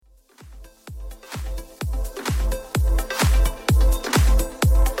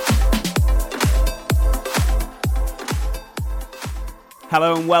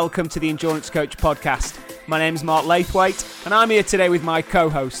Hello and welcome to the Endurance Coach podcast. My name is Mark Laithwaite and I'm here today with my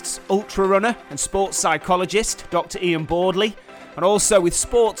co-hosts, ultra runner and sports psychologist Dr. Ian Boardley, and also with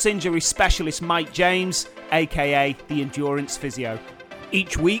sports injury specialist Mike James, aka the Endurance Physio.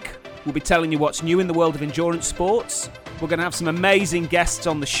 Each week we'll be telling you what's new in the world of endurance sports. We're going to have some amazing guests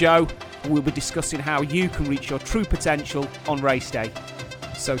on the show and we'll be discussing how you can reach your true potential on race day.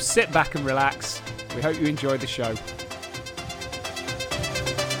 So sit back and relax. We hope you enjoy the show.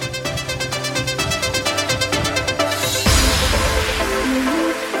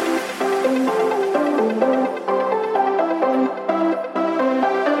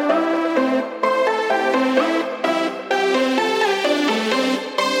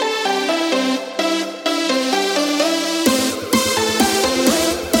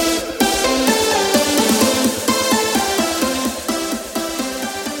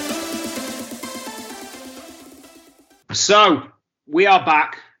 So, we are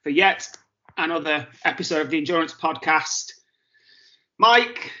back for yet another episode of the Endurance Podcast.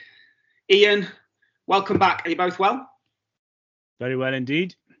 Mike, Ian, welcome back. Are you both well? Very well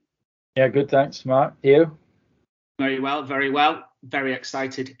indeed. Yeah, good, thanks, Mark. You? Very well, very well. Very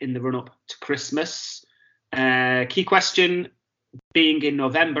excited in the run-up to Christmas. Key question being in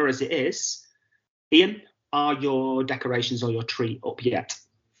November as it is, Ian, are your decorations or your tree up yet?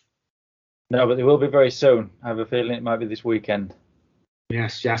 No, but they will be very soon. I have a feeling it might be this weekend.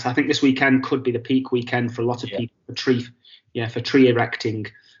 Yes. I think this weekend could be the peak weekend for a lot of people for tree erecting.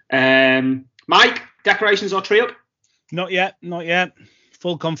 Mike, decorations or tree up? Not yet.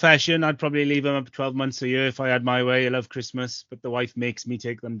 Full confession, I'd probably leave them up 12 months a year if I had my way. I love Christmas, but the wife makes me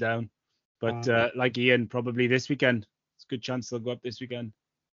take them down. But like Ian, probably this weekend. It's a good chance they'll go up this weekend.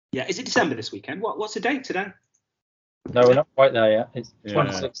 Yeah, is it December this weekend? What's the date today? No, we're not quite there yet. It's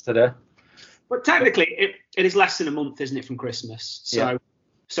 26 today. But technically, it is less than a month, isn't it, from Christmas?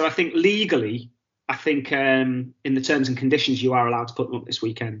 So I think legally, in the terms and conditions, you are allowed to put them up this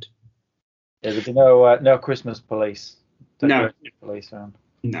weekend. Yeah, there'll be no Christmas police. No. Police around.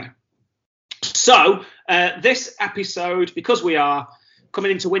 No. So this episode, because we are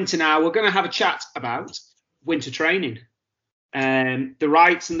coming into winter now, we're going to have a chat about winter training. The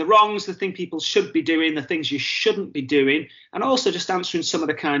rights and the wrongs, the thing people should be doing, the things you shouldn't be doing, and also just answering some of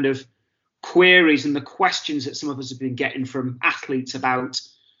the kind of queries and the questions that some of us have been getting from athletes about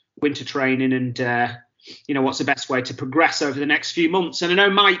winter training and what's the best way to progress over the next few months. And I know,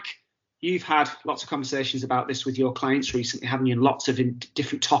 Mike, you've had lots of conversations about this with your clients recently, haven't you? And lots of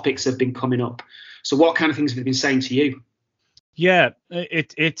different topics have been coming up. So what kind of things have they been saying to you? Yeah,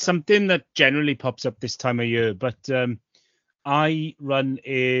 it's something that generally pops up this time of year, but I run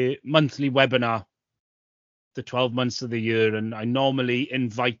a monthly webinar the 12 months of the year, and I normally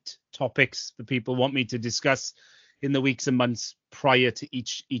invite topics that people want me to discuss in the weeks and months prior to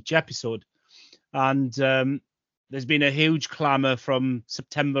each episode. And there's been a huge clamour from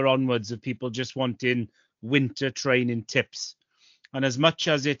September onwards of people just wanting winter training tips. And as much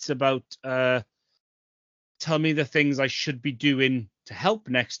as it's about tell me the things I should be doing to help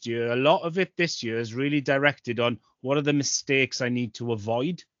next year, a lot of it this year is really directed on what are the mistakes I need to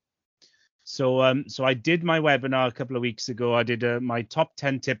avoid. So I did my webinar a couple of weeks ago. I did my top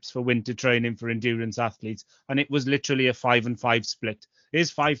 10 tips for winter training for endurance athletes, and it was literally a 5-and-5 split. Here's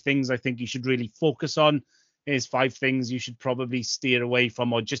 5 things I think you should really focus on. Here's 5 things you should probably steer away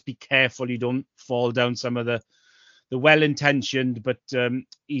from, or just be careful you don't fall down some of the well-intentioned but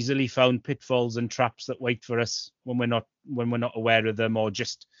easily found pitfalls and traps that wait for us when we're not aware of them or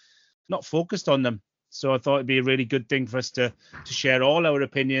just not focused on them. So I thought it'd be a really good thing for us to share all our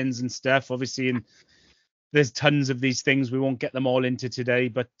opinions and stuff, obviously. And there's tons of these things. We won't get them all into today.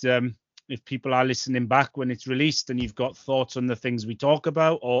 But if people are listening back when it's released and you've got thoughts on the things we talk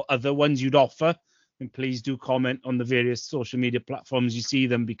about or other ones you'd offer, then please do comment on the various social media platforms you see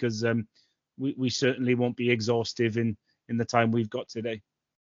them, because we certainly won't be exhaustive in the time we've got today.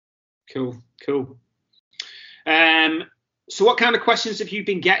 Cool. So what kind of questions have you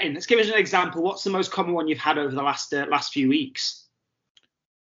been getting? Let's give us an example. What's the most common one you've had over the last few weeks?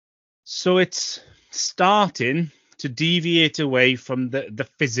 So it's starting to deviate away from the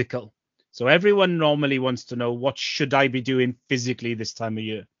physical. So everyone normally wants to know, what should I be doing physically this time of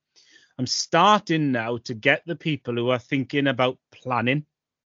year? I'm starting now to get the people who are thinking about planning.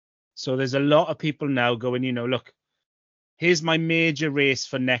 So there's a lot of people now going, look, here's my major race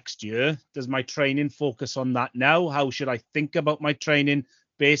for next year. Does my training focus on that now? How should I think about my training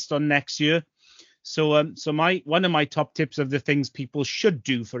based on next year? So one of my top tips of the things people should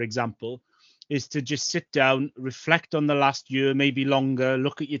do, for example, is to just sit down, reflect on the last year, maybe longer,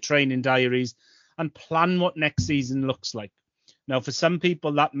 look at your training diaries and plan what next season looks like. Now, for some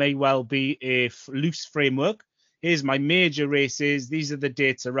people, that may well be a loose framework. Here's my major races. These are the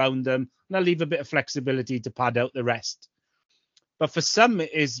dates around them. And I'll leave a bit of flexibility to pad out the rest. But for some,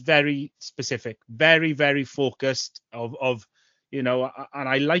 it is very specific, very, very focused of, and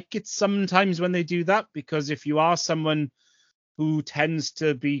I like it sometimes when they do that, because if you are someone who tends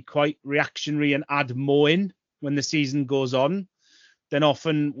to be quite reactionary and add more in when the season goes on, then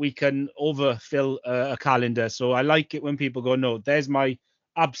often we can overfill a calendar. So I like it when people go, no, there's my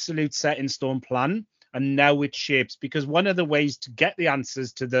absolute set in stone plan. And now it shapes, because one of the ways to get the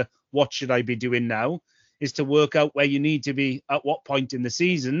answers to the what should I be doing now is to work out where you need to be at what point in the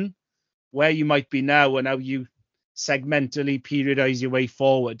season, where you might be now, and how you segmentally periodize your way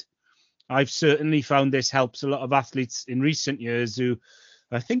forward. I've certainly found this helps a lot of athletes in recent years who,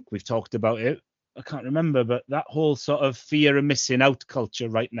 I think we've talked about it, I can't remember, but that whole sort of fear of missing out culture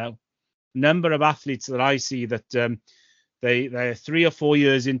right now. Number of athletes that I see that they're 3 or 4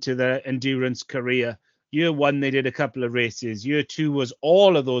 years into their endurance career. Year 1, they did a couple of races. Year 2 was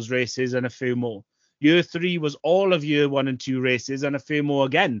all of those races and a few more. Year 3 was all of year 1 and 2 races and a few more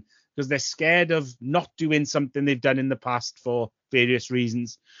again, because they're scared of not doing something they've done in the past for various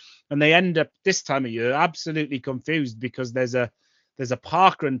reasons. And they end up this time of year absolutely confused, because there's a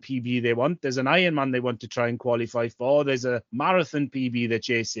parkrun PB they want. There's an Ironman they want to try and qualify for. There's a marathon PB they're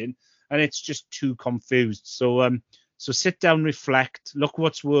chasing, and it's just too confused. So sit down, reflect, look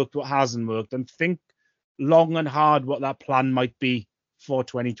what's worked, what hasn't worked, and think long and hard what that plan might be for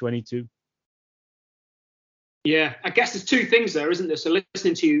 2022. Yeah, I guess there's 2 things there, isn't there? So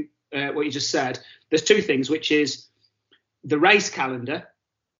listening to you, what you just said, there's 2 things, which is the race calendar.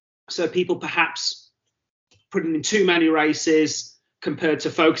 So people perhaps putting in too many races compared to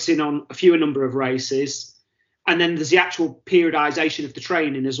focusing on a fewer number of races. And then there's the actual periodization of the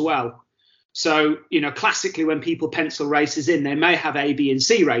training as well. So, classically, when people pencil races in, they may have A, B, and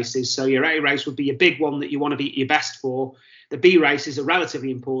C races. So your A race would be a big one that you want to be at your best for. The B races are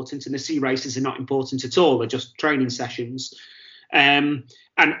relatively important, and the C races are not important at all. They're just training sessions. And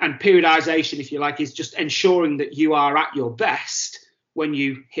periodization, if you like, is just ensuring that you are at your best when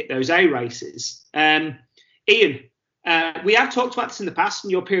you hit those A races. Ian, we have talked about this in the past,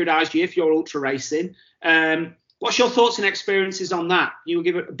 and your periodized year for your ultra racing. What's your thoughts and experiences on that? You will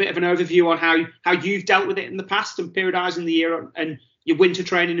give a bit of an overview on how you've dealt with it in the past and periodizing the year and your winter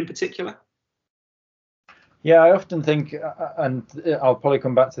training in particular. Yeah, I often think, and I'll probably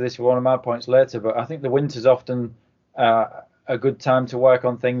come back to this for one of my points later, but I think the winter's often a good time to work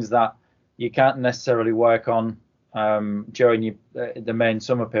on things that you can't necessarily work on during the main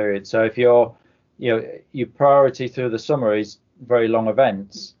summer period. So if your priority through the summer is very long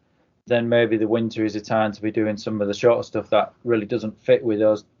events, then maybe the winter is a time to be doing some of the shorter stuff that really doesn't fit with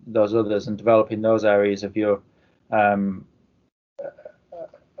those others, and developing those areas of your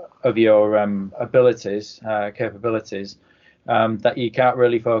abilities, capabilities that you can't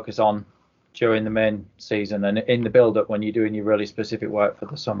really focus on during the main season and in the build-up when you're doing your really specific work for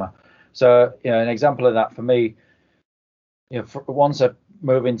the summer. So, an example of that for me, once I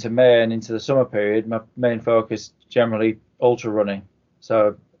move into May and into the summer period, my main focus generally ultra running.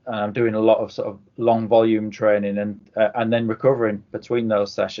 So I'm doing a lot of sort of long volume training and then recovering between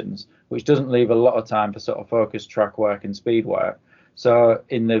those sessions, which doesn't leave a lot of time for sort of focused track work and speed work. So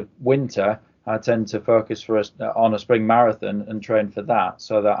in the winter, I tend to focus on a spring marathon and train for that,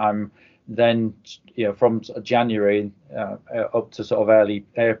 so that I'm then, from January up to sort of early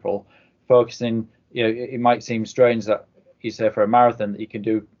April, focusing. It might seem strange that you say for a marathon that you can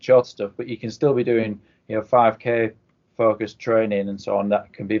do short stuff, but you can still be doing 5K focused training and so on.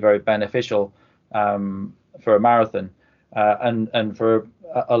 That can be very beneficial for a marathon and for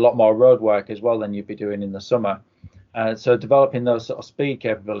a lot more road work as well than you'd be doing in the summer. So developing those sort of speed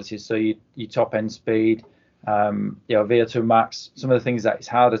capabilities, so you top end speed, VO2 max, some of the things that it's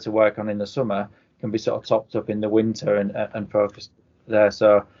harder to work on in the summer can be sort of topped up in the winter and focused there.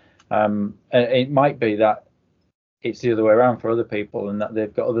 So and it might be that it's the other way around for other people, and that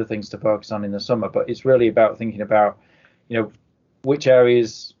they've got other things to focus on in the summer. But it's really about thinking about, which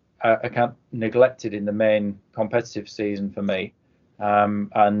areas are kind of neglected in the main competitive season for me,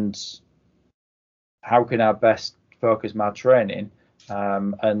 and how can I best focus my training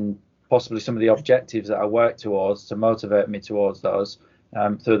and possibly some of the objectives that I work towards to motivate me towards those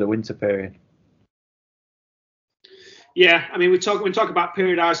through the winter period. Yeah, I mean, we talk about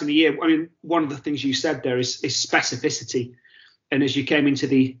periodizing the year. I mean, one of the things you said there is specificity. And as you came into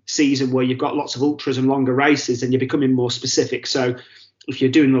the season where you've got lots of ultras and longer races, and you're becoming more specific. So if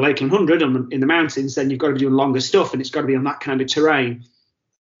you're doing the Lakeland 100 in the mountains, then you've got to be doing longer stuff, and it's got to be on that kind of terrain.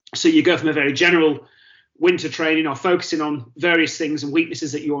 So you go from a very general winter training or focusing on various things and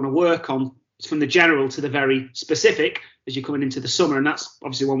weaknesses that you want to work on, from the general to the very specific as you're coming into the summer. And that's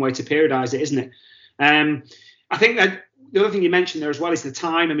obviously one way to periodise it, isn't it? I think that the other thing you mentioned there as well is the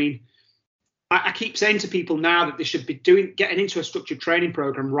time. I mean, I keep saying to people now that they should be getting into a structured training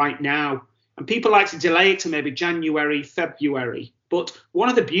program right now. And people like to delay it to maybe January, February. But one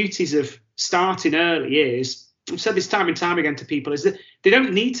of the beauties of starting early is, I've said this time and time again to people, is that they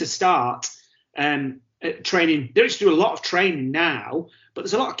don't need to start training. They don't do a lot of training now, but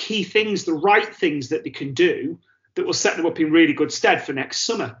there's a lot of key things, the right things that they can do that will set them up in really good stead for next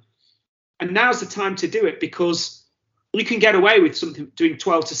summer. And now's the time to do it, because you can get away with doing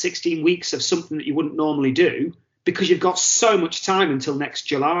 12 to 16 weeks of something that you wouldn't normally do, because you've got so much time until next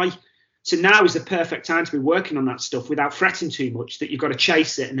July. So now is the perfect time to be working on that stuff without fretting too much that you've got to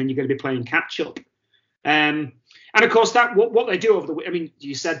chase it and then you're going to be playing catch up. And of course, that what they do over the, I mean,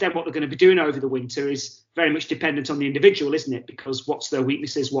 you said then what they're going to be doing over the winter is very much dependent on the individual, isn't it? Because what's their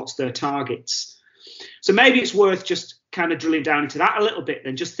weaknesses, what's their targets. So maybe it's worth just kind of drilling down into that a little bit,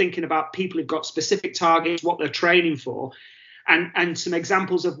 then just thinking about people who've got specific targets, what they're training for, and some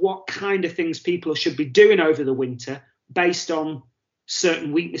examples of what kind of things people should be doing over the winter based on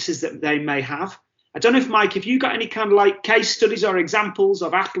certain weaknesses that they may have. I don't know if, Mike, if you got any kind of like case studies or examples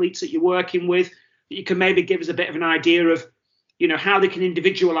of athletes that you're working with that you can maybe give us a bit of an idea of, you know, how they can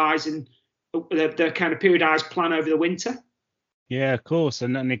individualize and their kind of periodized plan over the winter. Yeah, of course.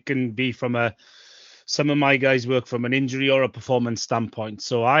 And it can be from some of my guys work from an injury or a performance standpoint.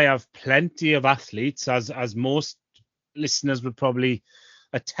 So I have plenty of athletes, as most listeners would probably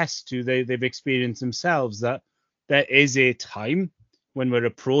attest to, they've experienced themselves, that there is a time when we're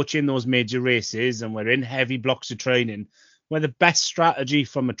approaching those major races and we're in heavy blocks of training where the best strategy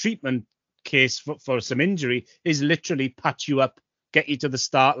from a treatment case for some injury is literally patch you up, get you to the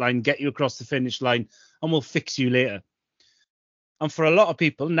start line, get you across the finish line, and we'll fix you later. And for a lot of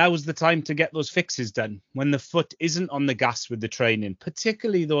people, now's the time to get those fixes done when the foot isn't on the gas with the training,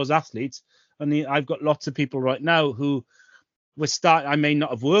 particularly those athletes. And I've got lots of people right now who I may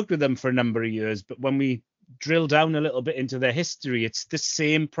not have worked with them for a number of years, but when we drill down a little bit into their history, it's the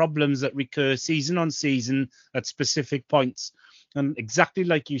same problems that recur season on season at specific points. And exactly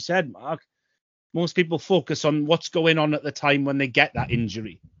like you said, Mark, most people focus on what's going on at the time when they get that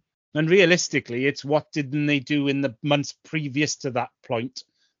injury. And realistically, it's what didn't they do in the months previous to that point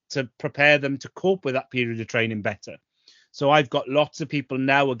to prepare them to cope with that period of training better. So I've got lots of people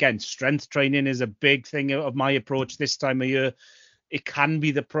now, again, strength training is a big thing of my approach this time of year. It can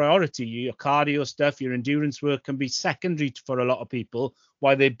be the priority. Your cardio stuff, your endurance work can be secondary for a lot of people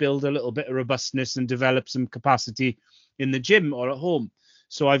while they build a little bit of robustness and develop some capacity in the gym or at home.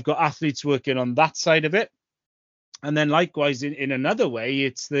 So I've got athletes working on that side of it. And then likewise, in another way,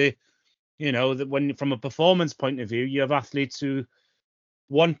 it's when from a performance point of view, you have athletes who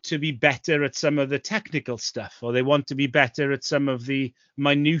want to be better at some of the technical stuff, or they want to be better at some of the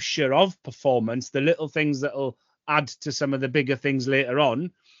minutiae of performance, the little things that will add to some of the bigger things later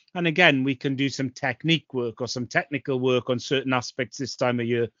on. And again, we can do some technique work or some technical work on certain aspects this time of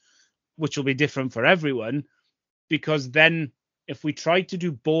year, which will be different for everyone, because then if we try to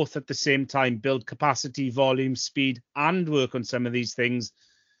do both at the same time, build capacity, volume, speed, and work on some of these things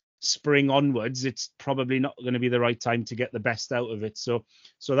spring onwards, it's probably not going to be the right time to get the best out of it. So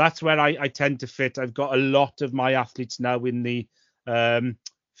that's where I tend to fit. I've got a lot of my athletes now in the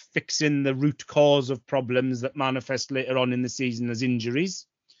fixing the root cause of problems that manifest later on in the season as injuries,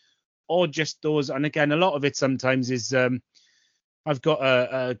 or just those. And again, a lot of it sometimes is I've got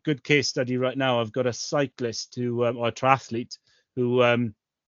a good case study right now. I've got a cyclist or a triathlete who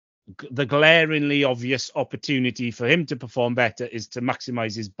the glaringly obvious opportunity for him to perform better is to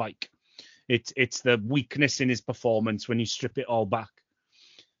maximize his bike. It's the weakness in his performance when you strip it all back.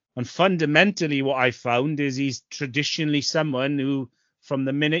 And fundamentally what I found is he's traditionally someone who, from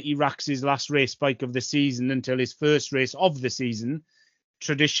the minute he racks his last race bike of the season until his first race of the season,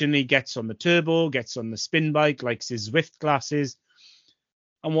 traditionally gets on the turbo, gets on the spin bike, likes his Zwift classes.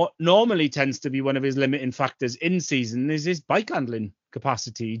 And what normally tends to be one of his limiting factors in season is his bike handling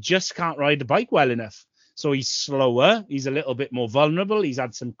capacity. He just can't ride the bike well enough. So he's slower. He's a little bit more vulnerable. He's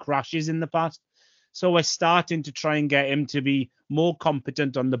had some crashes in the past. So we're starting to try and get him to be more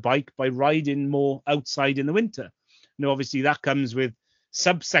competent on the bike by riding more outside in the winter. Now, obviously, that comes with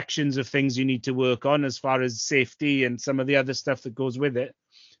subsections of things you need to work on as far as safety and some of the other stuff that goes with it.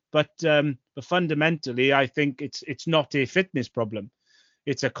 But fundamentally, I think it's not a fitness problem.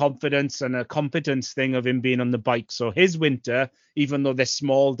 It's a confidence and a competence thing of him being on the bike. So his winter, even though they're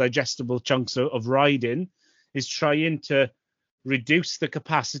small, digestible chunks of riding, is trying to reduce the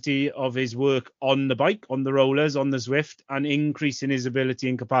capacity of his work on the bike, on the rollers, on the Zwift, and increasing his ability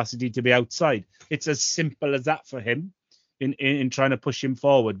and capacity to be outside. It's as simple as that for him in trying to push him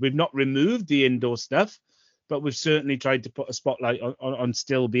forward. We've not removed the indoor stuff, but we've certainly tried to put a spotlight on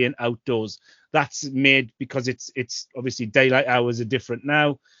still being outdoors. That's made because it's obviously daylight hours are different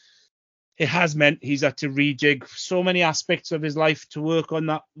now. It has meant he's had to rejig so many aspects of his life to work on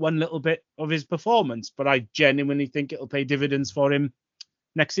that one little bit of his performance. But I genuinely think it'll pay dividends for him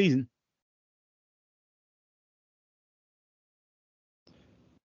next season.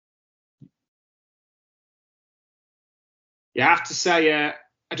 Yeah, I have to say,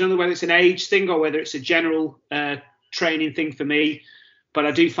 I don't know whether it's an age thing or whether it's a general training thing for me, but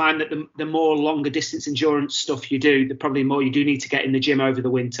I do find that the more longer distance endurance stuff you do, the probably more you do need to get in the gym over the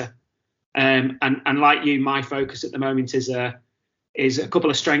winter. And like you, my focus at the moment is a couple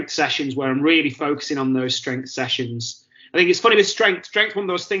of strength sessions where I'm really focusing on those strength sessions. I think it's funny with strength, one of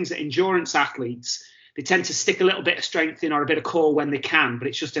those things that endurance athletes, they tend to stick a little bit of strength in or a bit of core when they can, but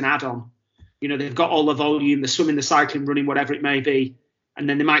it's just an add-on. You know, they've got all the volume, the swimming, the cycling, running, whatever it may be, and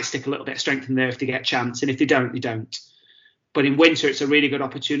then they might stick a little bit of strength in there if they get a chance, and if they don't, they don't. But in winter, it's a really good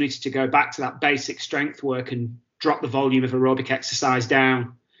opportunity to go back to that basic strength work and drop the volume of aerobic exercise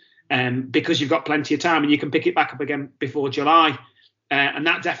down. Because you've got plenty of time and you can pick it back up again before July. And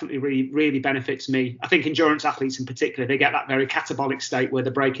that definitely really benefits me. I think endurance athletes in particular, they get that very catabolic state where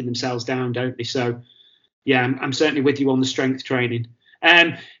they're breaking themselves down, don't they? So, yeah, I'm certainly with you on the strength training.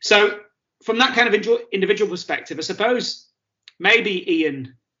 So from that kind of individual perspective, I suppose maybe,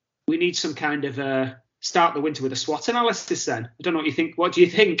 Ian, we need some kind of start the winter with a SWOT analysis then. I don't know what you think. What do you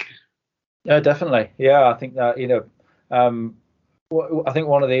think? Yeah, definitely. Yeah, I think that, I think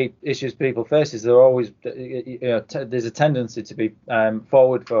one of the issues people face is they're always, there's a tendency to be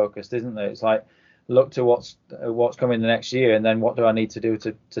forward focused, isn't there? It's like, look to what's coming the next year, and then what do I need to do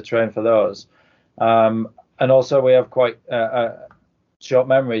to train for those? And also we have quite short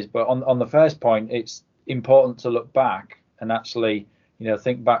memories. But on the first point, it's important to look back and actually,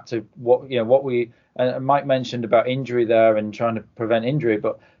 think back to what we. And Mike mentioned about injury there and trying to prevent injury,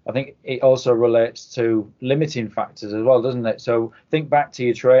 but I think it also relates to limiting factors as well, doesn't it? So think back to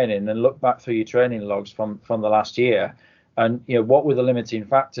your training and look back through your training logs from the last year, and what were the limiting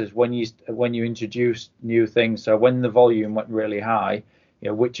factors when you introduced new things? So when the volume went really high,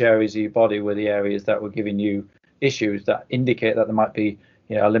 which areas of your body were the areas that were giving you issues that indicate that there might be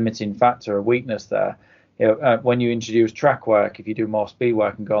a limiting factor, a weakness there. When you introduce track work, if you do more speed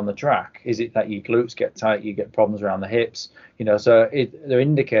work and go on the track, is it that your glutes get tight, you get problems around the hips? So they're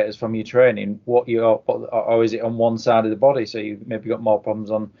indicators from your training, or is it on one side of the body? So you've maybe got more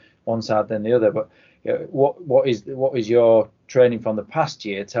problems on one side than the other. But what is your training from the past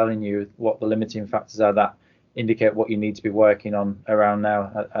year telling you what the limiting factors are that indicate what you need to be working on around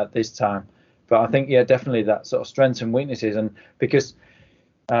now at this time? But I think, definitely that sort of strengths and weaknesses, and because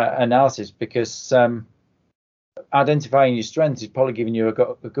analysis, because identifying your strengths is probably giving you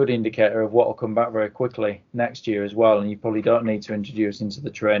a good indicator of what will come back very quickly next year as well, and you probably don't need to introduce into the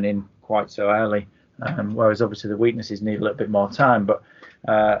training quite so early, whereas obviously the weaknesses need a little bit more time. But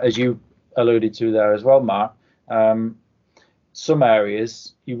as you alluded to there as well, Mark, some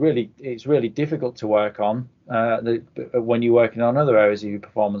areas it's really difficult to work on when you're working on other areas of your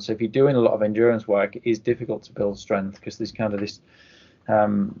performance. So if you're doing a lot of endurance work, it is difficult to build strength because there's kind of this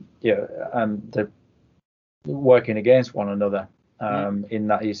the working against one another in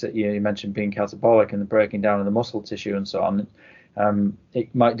that you mentioned being catabolic and the breaking down of the muscle tissue and so on.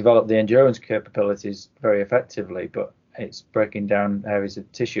 It might develop the endurance capabilities very effectively, but it's breaking down areas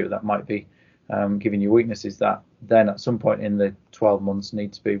of tissue that might be giving you weaknesses that then at some point in the 12 months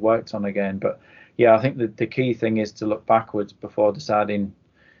need to be worked on again. But I think that the key thing is to look backwards before deciding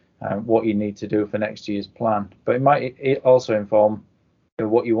what you need to do for next year's plan. But it might also inform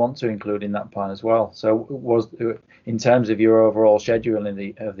what you want to include in that plan as well. So in terms of your overall schedule of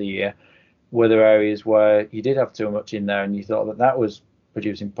the year, were there areas where you did have too much in there and you thought that was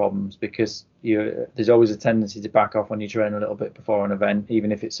producing problems? Because there's always a tendency to back off when you train a little bit before an event,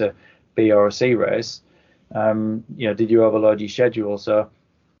 even if it's a B or a C race. Did you overload your schedule? So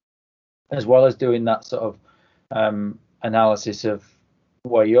as well as doing that sort of analysis of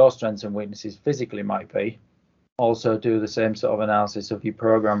where your strengths and weaknesses physically might be, also do the same sort of analysis of your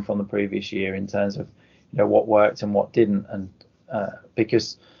program from the previous year in terms of what worked and what didn't. And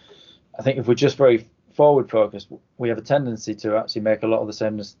because I think if we're just very forward focused, we have a tendency to actually make a lot of the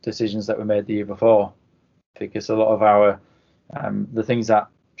same decisions that we made the year before, because a lot of our the things that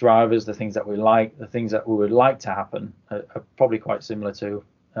drive us, the things that we like, the things that we would like to happen are probably quite similar to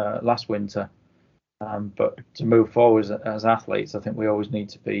last winter. But to move forward as athletes, I think we always need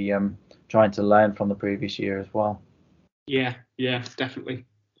to be trying to learn from the previous year as well. Yeah, definitely.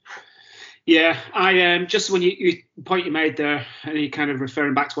 Yeah, I just when you point you made there, and you kind of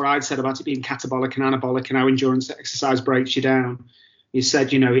referring back to what I'd said about it being catabolic and anabolic and how endurance exercise breaks you down. You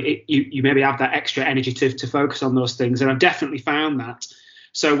said, you maybe have that extra energy to focus on those things, and I've definitely found that.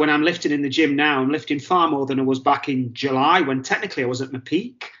 So when I'm lifting in the gym now, I'm lifting far more than I was back in July, when technically I was at my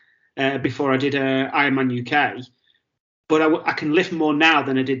peak before I did Ironman UK. But I can lift more now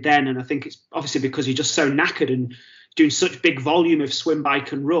than I did then, and I think it's obviously because you're just so knackered and doing such big volume of swim,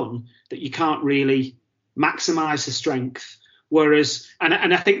 bike and run that you can't really maximize the strength. Whereas,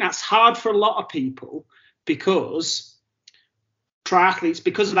 and I think that's hard for a lot of people because triathletes,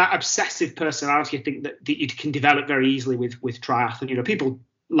 because of that obsessive personality, I think that you can develop very easily with triathlon. People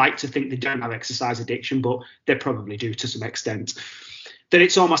like to think they don't have exercise addiction, but they probably do to some extent. That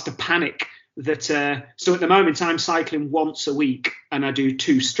it's almost a panic that so at the moment I'm cycling once a week and I do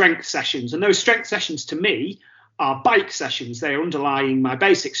 2 strength sessions, and those strength sessions to me are bike sessions. They are underlying my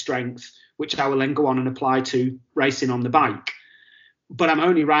basic strength, which I will then go on and apply to racing on the bike. But I'm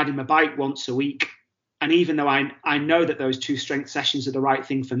only riding my bike once a week. And even though I know that those 2 strength sessions are the right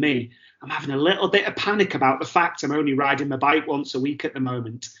thing for me, I'm having a little bit of panic about the fact I'm only riding my bike once a week at the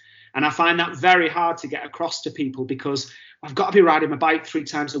moment. And I find that very hard to get across to people because I've got to be riding my bike 3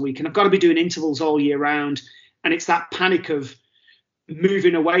 times a week and I've got to be doing intervals all year round. And it's that panic of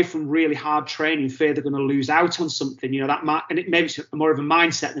moving away from really hard training, fear they're going to lose out on something, and it maybe it's more of a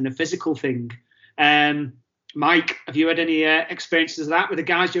mindset than a physical thing. Mike, have you had any experiences of that with the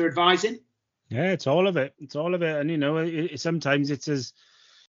guys you're advising? Yeah, it's all of it. And sometimes it's as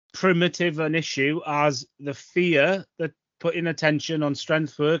primitive an issue as the fear that putting attention on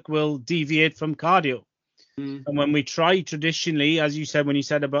strength work will deviate from cardio. And when we try traditionally, as you said, when you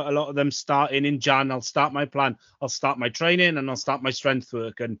said about a lot of them starting in Jan, I'll start my plan, I'll start my training and I'll start my strength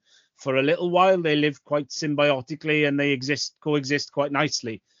work. And for a little while, they live quite symbiotically and they coexist quite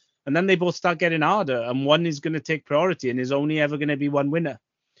nicely. And then they both start getting harder and one is going to take priority and there's only ever going to be one winner.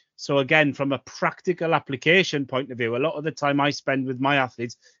 So again, from a practical application point of view, a lot of the time I spend with my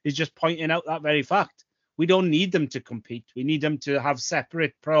athletes is just pointing out that very fact. We don't need them to compete. We need them to have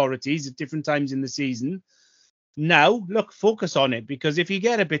separate priorities at different times in the season. Now, look, focus on it, because if you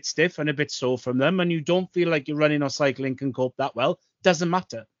get a bit stiff and a bit sore from them and you don't feel like your running or cycling can cope that well, doesn't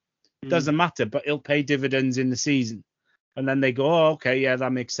matter. Doesn't matter, but it'll pay dividends in the season. And then they go, oh, okay, yeah,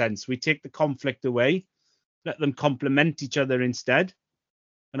 that makes sense. We take the conflict away, let them complement each other instead.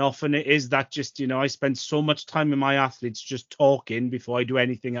 And often it is that just, I spend so much time with my athletes just talking before I do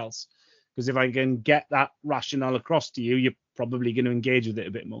anything else. Because if I can get that rationale across to you, you're probably going to engage with it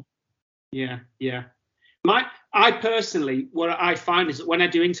a bit more. Yeah. I personally, what I find is that when I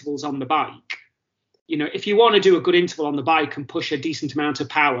do intervals on the bike, if you want to do a good interval on the bike and push a decent amount of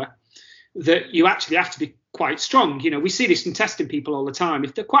power, that you actually have to be quite strong. We see this in testing people all the time.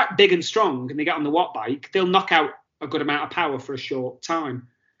 If they're quite big and strong and they get on the watt bike, they'll knock out a good amount of power for a short time.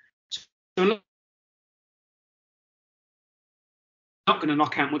 So I'm not going to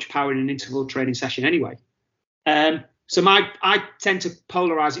knock out much power in an interval training session anyway. So I tend to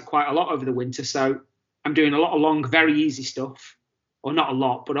polarize it quite a lot over the winter. So I'm doing a lot of long, very easy stuff, or not a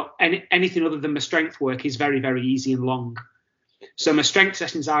lot, but anything other than my strength work is very, very easy and long. So my strength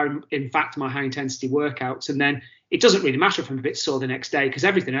sessions are, in fact, my high intensity workouts. And then it doesn't really matter if I'm a bit sore the next day because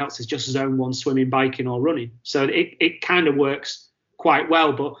everything else is just zone 1, swimming, biking or running. So it kind of works quite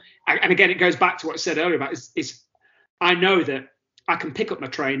well. But, and again, it goes back to what I said earlier about is I know that I can pick up my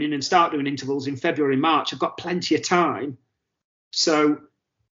training and start doing intervals in February, March. I've got plenty of time. So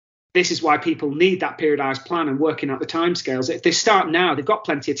this is why people need that periodized plan and working out the timescales. If they start now, they've got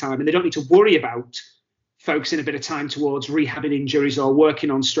plenty of time and they don't need to worry about focusing a bit of time towards rehabbing injuries or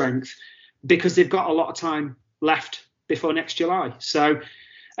working on strength because they've got a lot of time left before next July. So,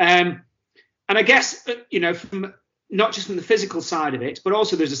 and I guess, from not just from the physical side of it, but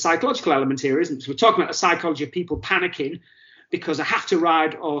also there's a psychological element here, isn't it? So we're talking about the psychology of people panicking because I have to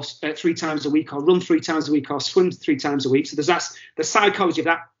ride 3 times a week or run 3 times a week or swim 3 times a week. So there's the psychology of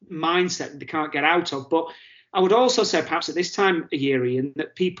that mindset that they can't get out of. But I would also say perhaps at this time of year, Ian,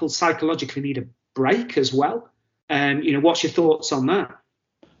 that people psychologically need a break as well. What's your thoughts on that?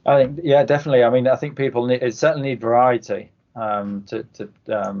 I think, yeah, definitely. I mean, I think people certainly need variety in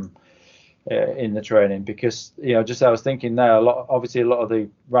the training because, just I was thinking there, a lot of the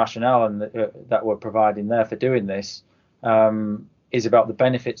rationale and that we're providing there for doing this is about the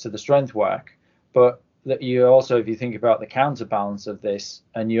benefits of the strength work, but that you also, if you think about the counterbalance of this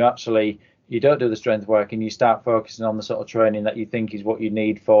and you don't do the strength work and you start focusing on the sort of training that you think is what you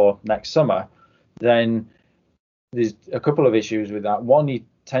need for next summer, then there's a couple of issues with that. One, you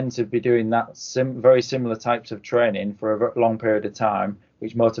tend to be doing that very similar types of training for a long period of time,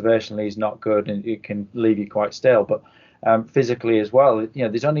 which motivationally is not good, and it can leave you quite stale. But physically as well,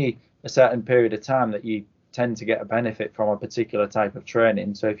 there's only a certain period of time that you tend to get a benefit from a particular type of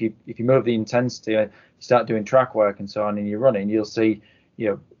training. So if you move the intensity, you start doing track work and so on, and you're running, you'll see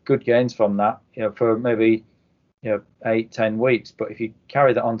good gains from that for maybe 8-10 weeks. But if you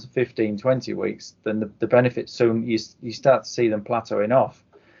carry that on to 15-20 weeks, then the benefits soon you start to see them plateauing off.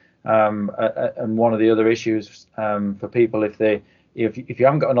 And one of the other issues for people, if you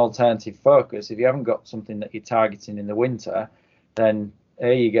haven't got an alternative focus, if you haven't got something that you're targeting in the winter, then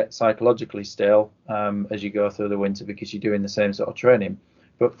you get psychologically stale as you go through the winter because you're doing the same sort of training.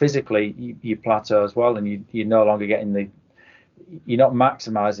 But physically, you plateau as well, and you're no longer getting you're not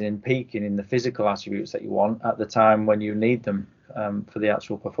maximizing and peaking in the physical attributes that you want at the time when you need them for the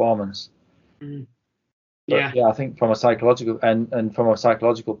actual performance. Mm. But, I think from a psychological and from a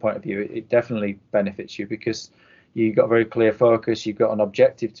psychological point of view, it definitely benefits you because you've got very clear focus, you've got an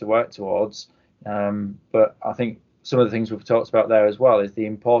objective to work towards. But I think some of the things we've talked about there as well is the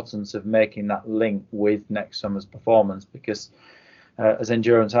importance of making that link with next summer's performance, because as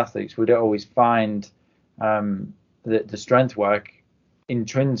endurance athletes, we don't always find the strength work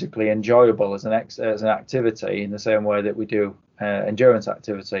intrinsically enjoyable as an activity in the same way that we do endurance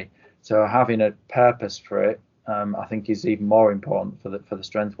activity. So having a purpose for it, I think, is even more important for the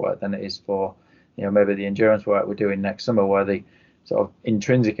strength work than it is for maybe the endurance work we're doing next summer, where the sort of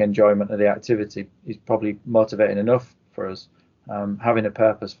intrinsic enjoyment of the activity is probably motivating enough for us. Having a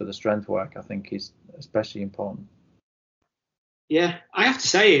purpose for the strength work, I think, is especially important. Yeah, I have to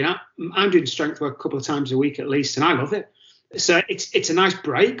say, I'm doing strength work a couple of times a week at least, and I love it. So it's a nice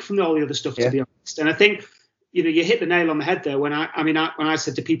break from all the other stuff, to be honest. And I think you hit the nail on the head there when I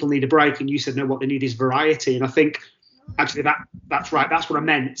said do people need a break, and you said no, what they need is variety. And I think actually that's right. That's what I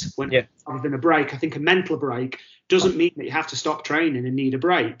meant rather than a break. I think a mental break doesn't mean that you have to stop training and need a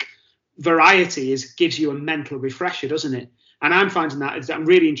break. Variety gives you a mental refresher, doesn't it? And I'm finding that I'm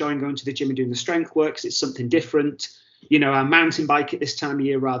really enjoying going to the gym and doing the strength work because it's something different. I mountain bike at this time of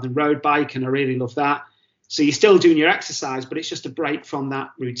year rather than road bike, and I really love that. So you're still doing your exercise, but it's just a break from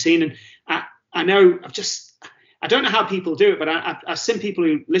that routine. And I know I don't know how people do it, but I've seen people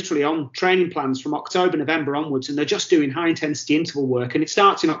who literally on training plans from October, November onwards, and they're just doing high intensity interval work, and it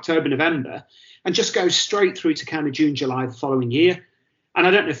starts in October, November, and just goes straight through to kind of June, July the following year. And I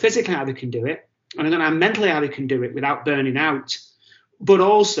don't know physically how they can do it, and I don't know mentally how they can do it without burning out. But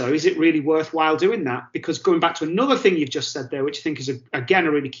also, is it really worthwhile doing that? Because going back to another thing you've just said there, which I think is, again,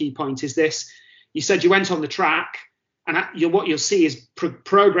 a really key point, is this. You said you went on the track, and what you'll see is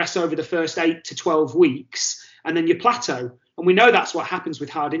progress over the first 8 to 12 weeks, and then you plateau. And we know that's what happens with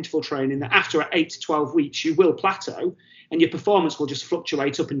hard interval training, that after 8 to 12 weeks, you will plateau, and your performance will just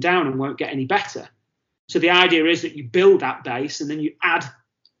fluctuate up and down and won't get any better. So the idea is that you build that base, and then you add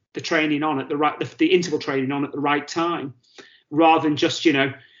the training on at the interval training on at the right time, rather than just,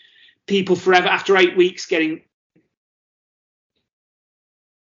 people forever after 8 weeks getting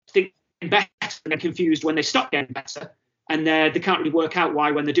better and confused when they stop getting better, and they can't really work out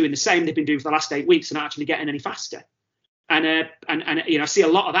why, when they're doing the same they've been doing for the last 8 weeks, and not actually getting any faster. And I see a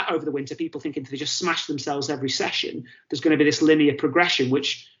lot of that over the winter, people thinking if they just smash themselves every session, there's going to be this linear progression,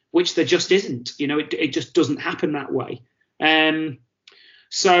 which there just isn't. It just doesn't happen that way.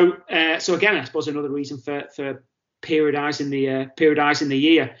 So again, I suppose another reason for periodizing the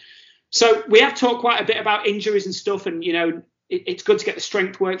year. So we have talked quite a bit about injuries and stuff, and it's good to get the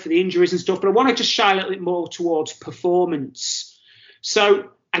strength work for the injuries and stuff, but I want to just shy a little bit more towards performance.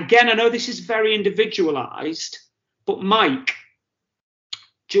 So again, I know this is very individualized, but Mike,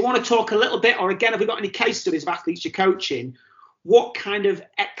 do you want to talk a little bit, or again, have we got any case studies of athletes you're coaching? What kind of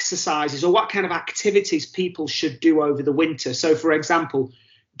exercises or what kind of activities people should do over the winter? So for example,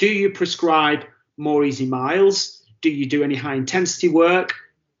 do you prescribe more easy miles? Do you do any high intensity work?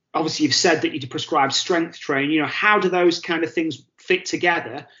 Obviously, you've said that you prescribe strength training. How do those kind of things fit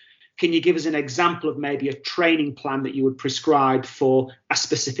together? Can you give us an example of maybe a training plan that you would prescribe for a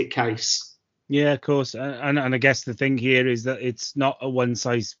specific case? Yeah, of course. And I guess the thing here is that it's not a one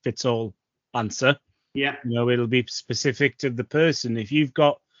size fits all answer. Yeah. It'll be specific to the person. If you've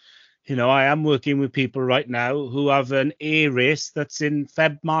got, I am working with people right now who have an A race that's in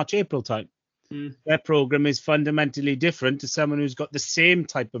Feb, March, April time. Their program is fundamentally different to someone who's got the same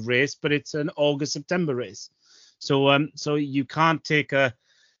type of race, but it's an August, September race. So you can't take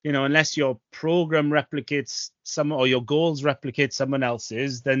unless your program replicates or your goals replicate someone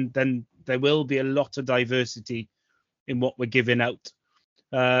else's, then there will be a lot of diversity in what we're giving out.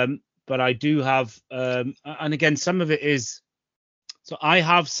 But but I do have, and again, some of it is, so I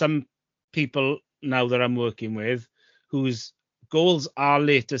have some people now that I'm working with whose goals are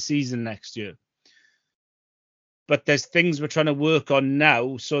later season next year. But there's things we're trying to work on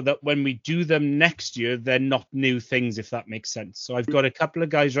now so that when we do them next year, they're not new things, if that makes sense. So I've got a couple of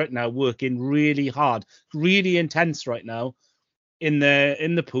guys right now working really hard, really intense right now in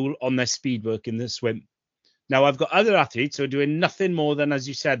the pool on their speed work in the swim. Now I've got other athletes who are doing nothing more than, as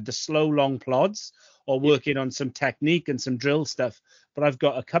you said, the slow, long plods or working on some technique and some drill stuff. But I've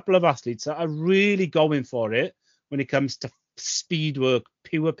got a couple of athletes that are really going for it when it comes to speed work,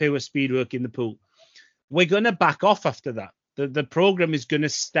 pure speed work in the pool. We're going to back off after that. The program is going to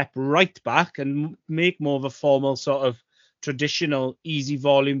step right back and make more of a formal sort of traditional easy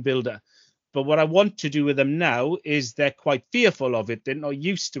volume builder. But what I want to do with them now is they're quite fearful of it. They're not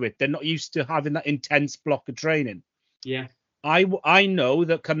used to it. They're not used to having that intense block of training. Yeah. I know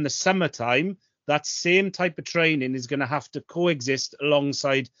that come the summertime, that same type of training is going to have to coexist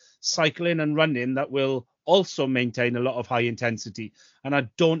alongside cycling and running that will also maintain a lot of high intensity. And I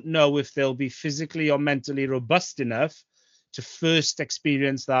don't know if they'll be physically or mentally robust enough to first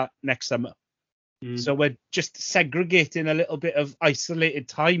experience that next summer. So we're just segregating a little bit of isolated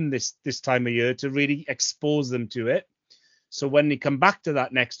time this time of year to really expose them to it. So when they come back to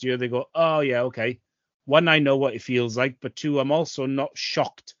that next year, they go, oh yeah, okay. One, I know what it feels like, but two, I'm also not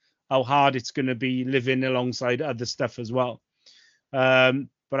shocked how hard it's going to be living alongside other stuff as well.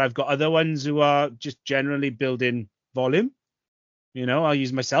 But I've got other ones who are just generally building volume. You know, I'll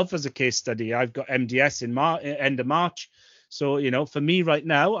use myself as a case study. I've got MDS in end of March. So, you know, for me right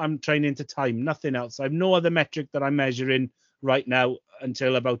now, I'm training to time, nothing else. I have no other metric that I'm measuring right now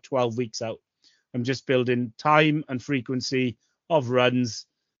until about 12 weeks out. I'm just building time and frequency of runs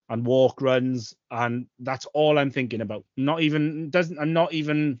and walk runs. And that's all I'm thinking about. I'm not even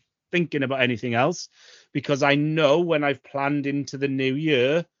thinking about anything else, because I know when I've planned into the new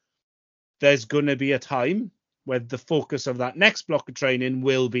year, there's going to be a time where the focus of that next block of training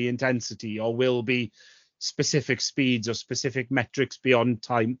will be intensity or will be specific speeds or specific metrics beyond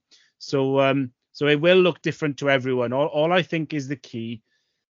time. So it will look different to everyone. All I think is the key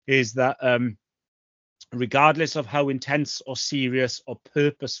is that regardless of how intense or serious or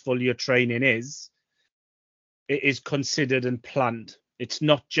purposeful your training is, it is considered and planned. It's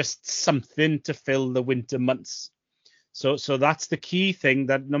not just something to fill the winter months. So that's the key thing,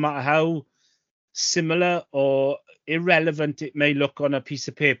 that no matter how similar or irrelevant it may look on a piece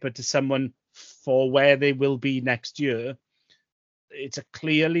of paper to someone for where they will be next year, it's a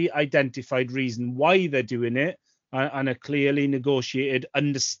clearly identified reason why they're doing it and a clearly negotiated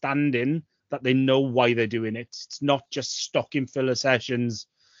understanding that they know why they're doing it. It's not just stocking filler sessions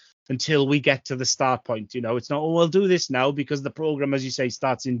until we get to the start point. You know, it's not, oh, we'll do this now because the program, as you say,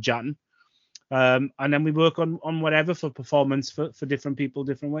 starts in Jan. And then we work on whatever for performance for different people,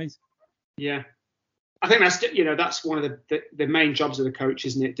 different ways. Yeah. I think that's one of the main jobs of the coach,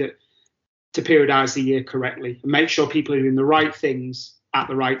 isn't it? To periodize the year correctly and make sure people are doing the right things at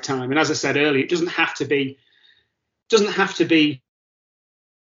the right time. And as I said earlier, it doesn't have to be just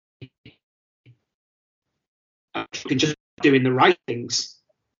doing the right things.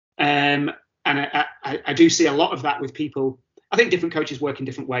 And I do see a lot of that with people. I think different coaches work in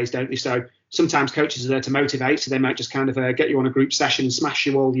different ways, don't they? So sometimes coaches are there to motivate, so they might just kind of get you on a group session and smash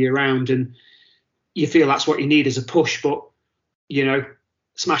you all year round, and you feel that's what you need as a push. But, you know,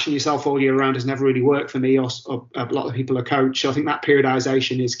 smashing yourself all year round has never really worked for me or a lot of people are coach. So I think that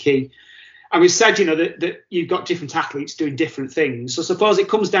periodization is key. And we said, you know, that you've got different athletes doing different things. So suppose it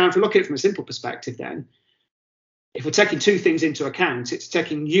comes down, if we look at it from a simple perspective, then if we're taking two things into account, it's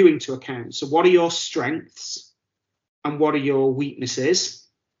taking you into account. So what are your strengths and what are your weaknesses?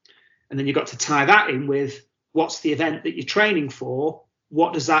 And then you've got to tie that in with what's the event that you're training for?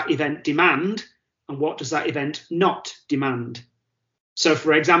 What does that event demand? And what does that event not demand? So,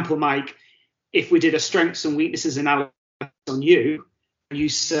 for example, Mike, if we did a strengths and weaknesses analysis on you, and you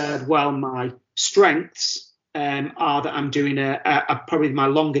said, well, my strengths are that I'm doing probably my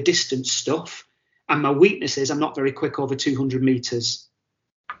longer distance stuff, and my weaknesses, I'm not very quick over 200 meters.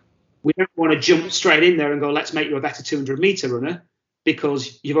 We don't want to jump straight in there and go, let's make you a better 200 meter runner,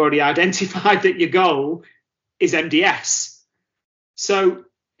 because you've already identified that your goal is MDS. So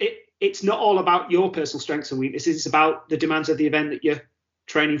it's not all about your personal strengths and weaknesses. It's about the demands of the event that you're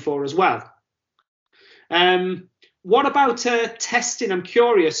training for as well. What about testing? I'm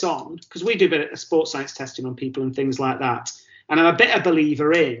curious on, because we do a bit of sports science testing on people and things like that. And I'm a bit of a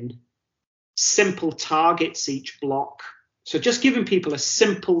believer in simple targets each block. So just giving people a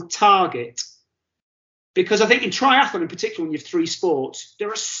simple target Because I think in triathlon in particular, when you have 3 sports, there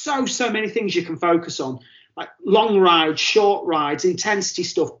are so many things you can focus on, like long rides, short rides, intensity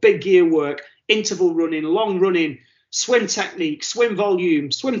stuff, big gear work, interval running, long running, swim technique, swim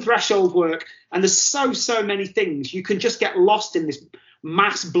volume, swim threshold work. And there's so many things. You can just get lost in this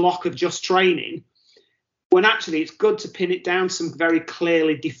mass block of just training, when actually it's good to pin it down to some very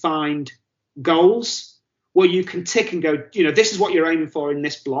clearly defined goals where you can tick and go, this is what you're aiming for in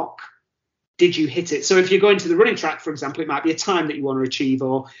this block. Did you hit it? So if you're going to the running track, for example, it might be a time that you want to achieve,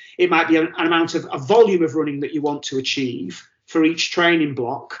 or it might be an amount of a volume of running that you want to achieve for each training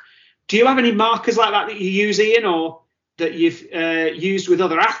block. Do you have any markers like that you use, Ian, or that you've used with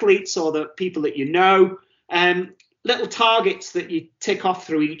other athletes or the people that you know? Little targets that you tick off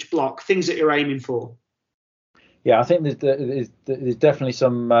through each block, things that you're aiming for. Yeah, I think there's definitely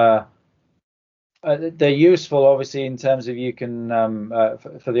some. They're useful, obviously, in terms of you can,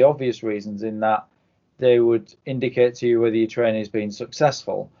 for the obvious reasons, in that they would indicate to you whether your training has been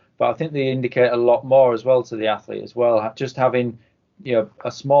successful. But I think they indicate a lot more as well to the athlete as well. Just having,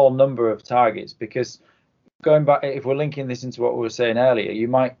 a small number of targets, because going back, if we're linking this into what we were saying earlier,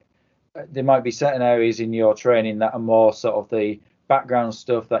 there might be certain areas in your training that are more sort of the background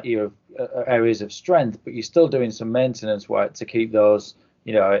stuff that you have areas of strength, but you're still doing some maintenance work to keep those,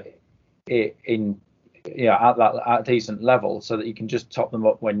 at a decent level, so that you can just top them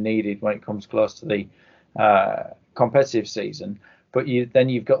up when needed when it comes close to the competitive season. But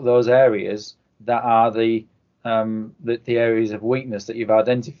you've got those areas that are the areas of weakness that you've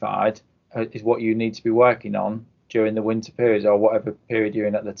identified is what you need to be working on during the winter period or whatever period you're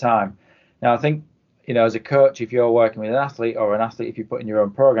in at the time. Now, I think, as a coach, if you're working with an athlete, or an athlete if you're putting your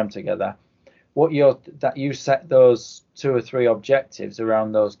own program together, that you set those 2 or 3 objectives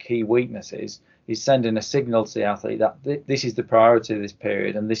around those key weaknesses is sending a signal to the athlete that this is the priority of this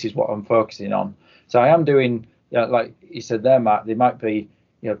period and this is what I'm focusing on. So I am doing, like you said there, Mark, there might be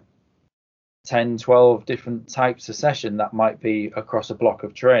 10, 12 different types of session that might be across a block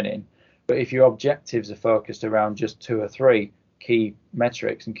of training. But if your objectives are focused around just 2 or 3 key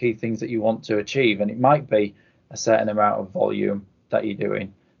metrics and key things that you want to achieve, and it might be a certain amount of volume that you're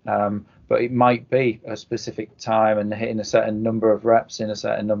doing, but it might be a specific time and hitting a certain number of reps in a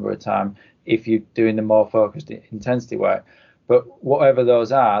certain number of time if you're doing the more focused intensity work. But whatever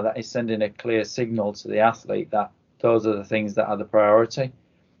those are, that is sending a clear signal to the athlete that those are the things that are the priority.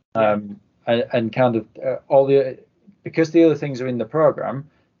 And kind of because the other things are in the program,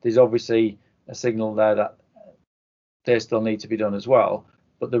 there's obviously a signal there that they still need to be done as well.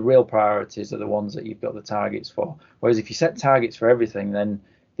 But the real priorities are the ones that you've got the targets for. Whereas if you set targets for everything, then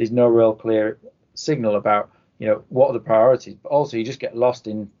there's no real clear signal about, what are the priorities. But also you just get lost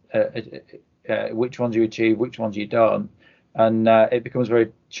in which ones you achieve, which ones you don't. And it becomes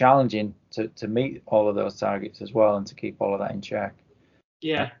very challenging to meet all of those targets as well and to keep all of that in check.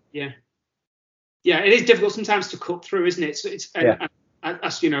 Yeah, it is difficult sometimes to cut through, isn't it?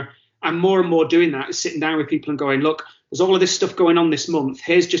 As I'm more and more doing that, is sitting down with people and going, look, there's all of this stuff going on this month.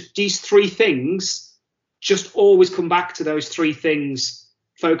 Here's just these 3 things. Just always come back to those 3 things.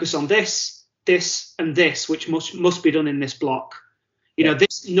 Focus on this, this, and this, which must be done in this block.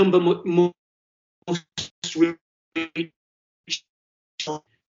 This number must reach. So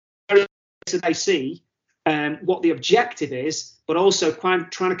they see what the objective is, but also trying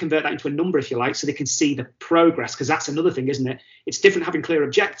to convert that into a number, if you like, so they can see the progress, because that's another thing, isn't it? It's different having clear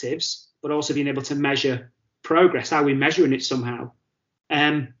objectives, but also being able to measure progress. How are we measuring it somehow?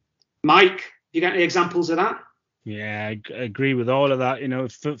 Mike, you got any examples of that? Yeah, I agree with all of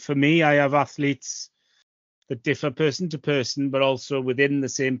that. For me, I have athletes that differ person to person, but also within the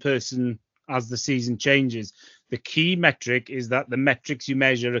same person as the season changes. The key metric is that the metrics you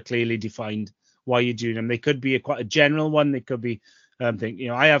measure are clearly defined. Why you're doing them. They could be quite a general one. They could be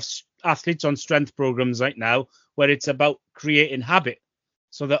I have athletes on strength programs right now where it's about creating habit.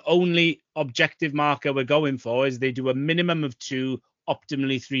 So the only objective marker we're going for is they do a minimum of 2,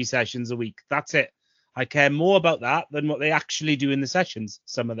 optimally 3 sessions a week. That's it. I care more about that than what they actually do in the sessions,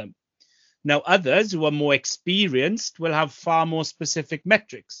 some of them. Now, others who are more experienced will have far more specific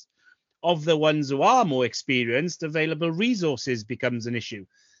metrics. Of the ones who are more experienced, available resources becomes an issue.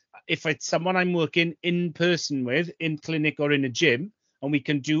 If it's someone I'm working in person with, in clinic or in a gym, and we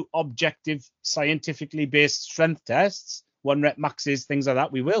can do objective, scientifically based strength tests, 1 rep maxes, things like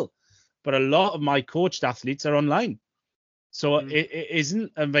that, we will. But a lot of my coached athletes are online. So it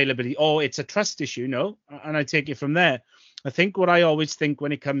isn't availability, or it's a trust issue, no? And I take it from there. I think what I always think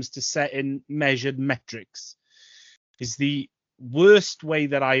when it comes to setting measured metrics is the worst way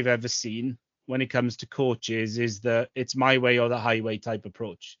that I've ever seen when it comes to coaches is the it's my way or the highway type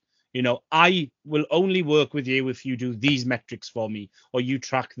approach. I will only work with you if you do these metrics for me, or you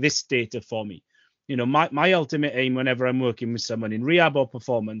track this data for me. My ultimate aim whenever I'm working with someone in rehab or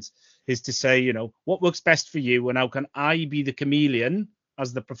performance is to say, what works best for you and how can I be the chameleon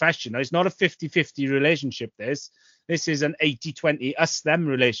as the professional. It's not a 50-50 relationship. This is an 80-20 us-them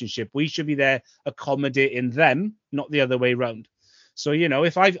relationship. We should be there accommodating them, not the other way around. So,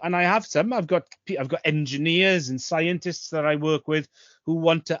 I've got engineers and scientists that I work with who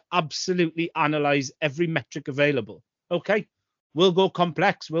want to absolutely analyze every metric available. Okay, we'll go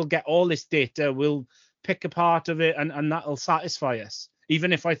complex. We'll get all this data. We'll pick a part of it and that'll satisfy us,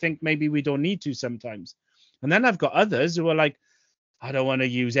 even if I think maybe we don't need to sometimes. And then I've got others who are like, I don't want to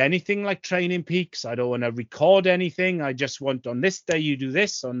use anything like Training Peaks. I don't want to record anything. I just want on this day you do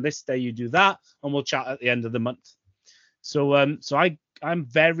this, on this day you do that, and we'll chat at the end of the month. So I'm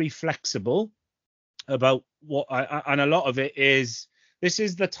very flexible about and a lot of it is, this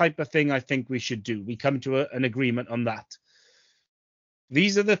is the type of thing I think we should do. We come to an agreement on that.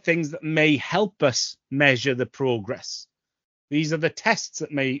 These are the things that may help us measure the progress. These are the tests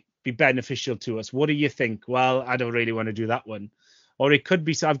that may be beneficial to us. What do you think? Well, I don't really want to do that one. Or it could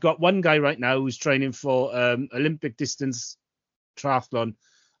be, so I've got one guy right now who's training for Olympic distance triathlon.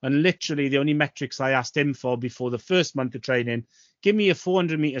 And literally the only metrics I asked him for before the first month of training, give me your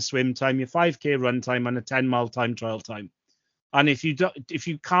 400-meter swim time, your 5K run time, and a 10-mile time trial time. And if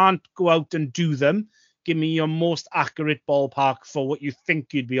you can't go out and do them, give me your most accurate ballpark for what you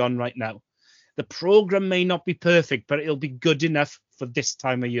think you'd be on right now. The program may not be perfect, but it'll be good enough for this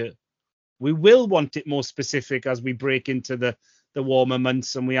time of year. We will want it more specific as we break into the warmer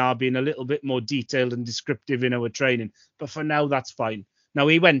months and we are being a little bit more detailed and descriptive in our training. But for now, that's fine. Now,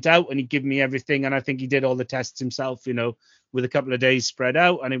 he went out and he gave me everything, and I think he did all the tests himself, with a couple of days spread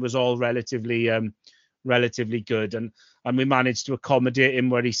out, and it was all relatively good. And we managed to accommodate him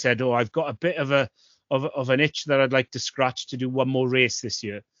where he said, I've got a bit of an itch that I'd like to scratch to do one more race this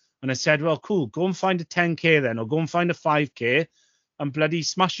year. And I said, well, cool, go and find a 10K then, or go and find a 5K and bloody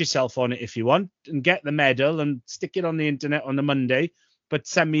smash yourself on it if you want, and get the medal and stick it on the internet on the Monday. But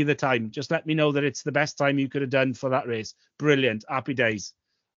send me the time. Just let me know that it's the best time you could have done for that race. Brilliant. Happy days.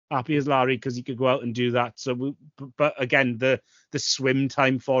 Happy as Larry because he could go out and do that. But again, the swim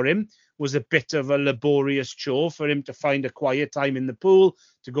time for him was a bit of a laborious chore for him to find a quiet time in the pool,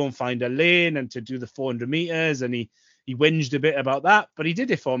 to go and find a lane and to do the 400 meters. And he whinged a bit about that, but he did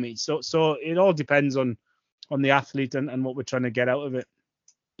it for me. So it all depends on the athlete and what we're trying to get out of it.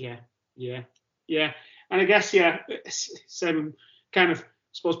 Yeah. And I guess, so kind of, I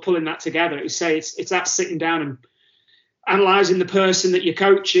suppose, pulling that together, it's that sitting down and analysing the person that you're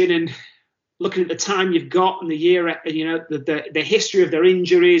coaching and looking at the time you've got and the year, the history of their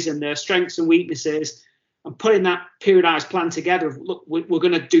injuries and their strengths and weaknesses, and putting that periodised plan together of, look, we're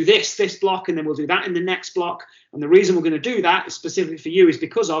going to do this block, and then we'll do that in the next block. And the reason we're going to do that is specifically for you is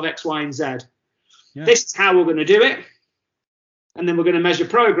because of X, Y, and Z. Yeah. This is how we're going to do it. And then we're going to measure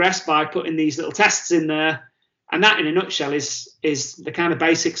progress by putting these little tests in there. And that, in a nutshell, is the kind of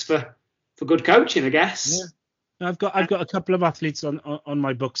basics for good coaching, I guess. Yeah. I've got a couple of athletes on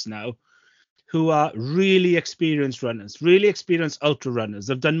my books now who are really experienced runners, really experienced ultra runners.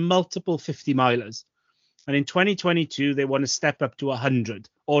 They've done multiple 50-milers. And in 2022, they want to step up to 100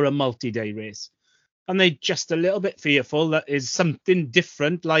 or a multi-day race. And they're just a little bit fearful that is something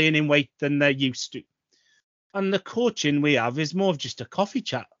different lying in wait than they're used to. And the coaching we have is more of just a coffee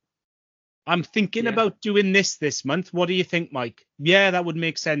chat. I'm thinking about doing this month. What do you think, Mike? Yeah, that would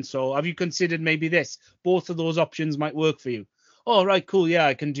make sense. Or have you considered maybe this? Both of those options might work for you. All right, cool. Yeah,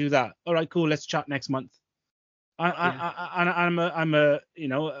 I can do that. All right, cool. Let's chat next month. I'm a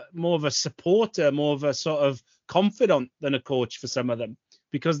more of a supporter, more of a sort of confidant than a coach for some of them,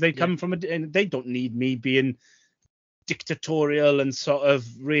 because they come from and they don't need me being dictatorial and sort of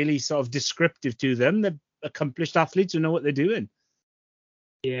really sort of descriptive to them. They're accomplished athletes who know what they're doing.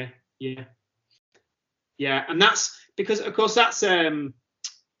 Yeah, and that's because, of course, that's an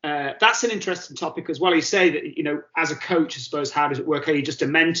interesting topic as well. You say that, as a coach, I suppose, how does it work? Are you just a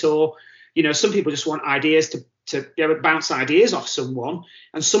mentor? Some people just want ideas to be able to bounce ideas off someone,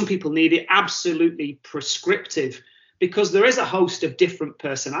 and some people need it absolutely prescriptive, because there is a host of different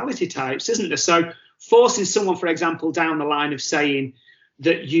personality types, isn't there? So forcing someone, for example, down the line of saying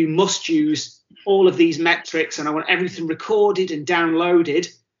that you must use all of these metrics and I want everything recorded and downloaded,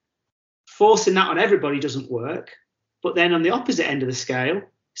 forcing that on everybody doesn't work. But then on the opposite end of the scale,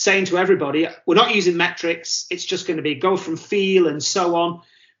 saying to everybody, we're not using metrics, it's just going to be go from feel and so on,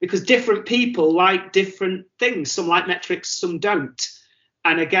 because different people like different things. Some like metrics, some don't.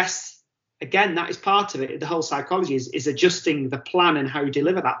 And I guess again, that is part of it. The whole psychology is adjusting the plan and how you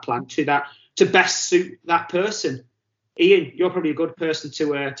deliver that plan to best suit that person. Ian, you're probably a good person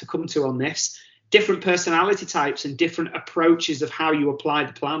to come to on this. Different personality types and different approaches of how you apply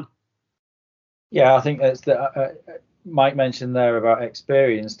the plan. Yeah, I think that's Mike mentioned there about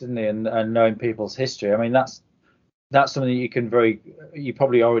experience, didn't he, and knowing people's history. I mean, that's something you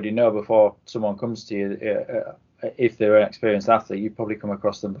probably already know before someone comes to you. If they're an experienced athlete, you've probably come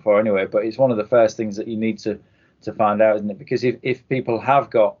across them before anyway. But it's one of the first things that you need to find out, isn't it? Because if people have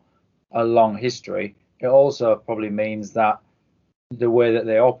got a long history, it also probably means that the way that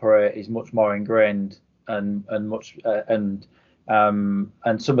they operate is much more ingrained and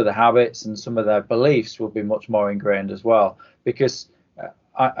some of the habits and some of their beliefs will be much more ingrained as well. Because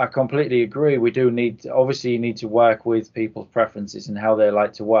I completely agree. We do obviously you need to work with people's preferences and how they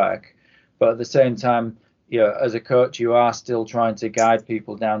like to work, but at the same time, as a coach, you are still trying to guide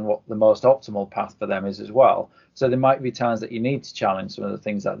people down what the most optimal path for them is as well. So there might be times that you need to challenge some of the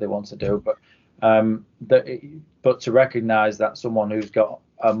things that they want to do, but to recognise that someone who's got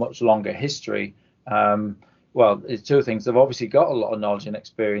a much longer history, well, it's two things. They've obviously got a lot of knowledge and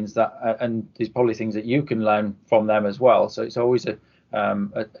experience and there's probably things that you can learn from them as well. So it's always a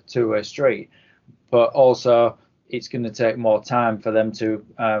two-way street. But also, it's going to take more time for them to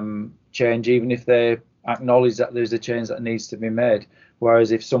change, even if they acknowledge that there's a change that needs to be made.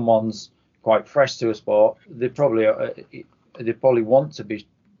 Whereas if someone's quite fresh to a sport, they probably want to be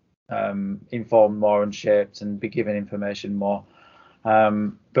informed more and shaped and be given information more.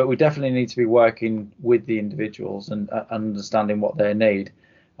 But we definitely need to be working with the individuals and understanding what they need.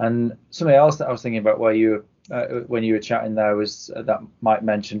 And something else that I was thinking about when you were chatting there was that Mike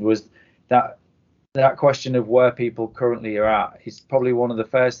mentioned was that question of where people currently are at is probably one of the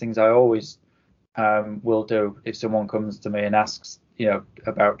first things I always will do if someone comes to me and asks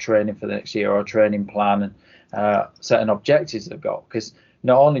about training for the next year or a training plan and certain objectives they've got, because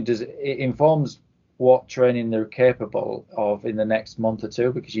not only does it informs what training they're capable of in the next month or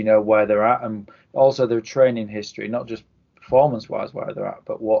two, because you know where they're at, and also their training history, not just performance wise where they're at,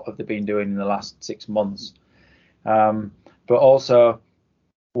 but what have they been doing in the last 6 months, but also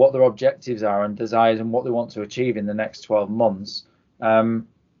what their objectives are and desires and what they want to achieve in the next 12 months.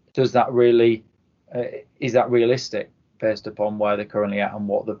 Does that really is that realistic based upon where they're currently at and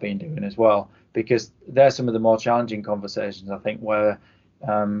what they've been doing as well? Because they're some of the more challenging conversations, I think, where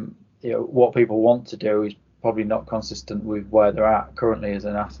what people want to do is probably not consistent with where they're at currently as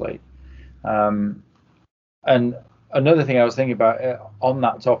an athlete. And another thing I was thinking about on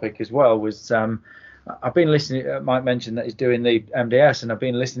that topic as well was I've been listening. Mike mentioned that he's doing the MDS, and I've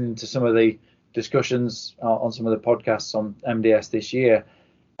been listening to some of the discussions on some of the podcasts on MDS this year,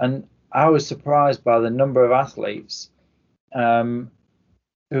 and I was surprised by the number of athletes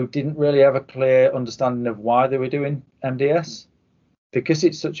who didn't really have a clear understanding of why they were doing MDS. Because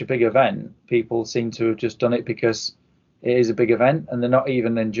it's such a big event, people seem to have just done it because it is a big event, and they're not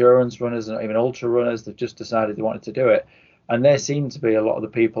even endurance runners, they're not even ultra runners, they've just decided they wanted to do it. And there seem to be a lot of the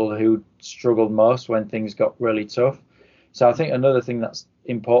people who struggled most when things got really tough. So I think another thing that's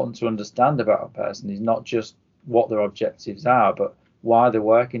important to understand about a person is not just what their objectives are, but why they're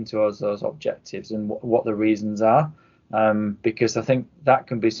working towards those objectives and what the reasons are. Because I think that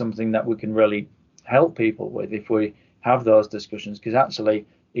can be something that we can really help people with if we have those discussions, because actually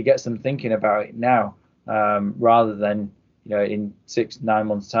it gets them thinking about it now, rather than in 6-9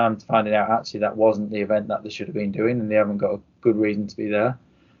 months time finding out actually that wasn't the event that they should have been doing and they haven't got a good reason to be there.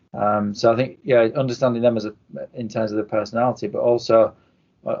 So I think understanding them in terms of their personality, but also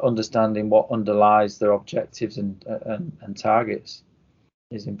understanding what underlies their objectives and targets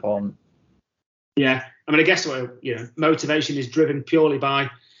is important. Yeah, I mean, I guess motivation is driven purely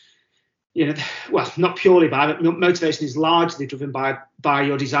by well, not purely by, but motivation is largely driven by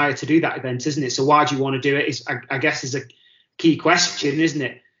your desire to do that event, isn't it? So why do you want to do it? I guess is a key question, isn't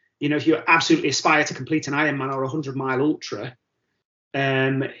it? If you absolutely aspire to complete an Ironman or a 100-mile ultra,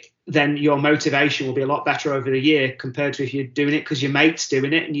 then your motivation will be a lot better over the year compared to if you're doing it because your mate's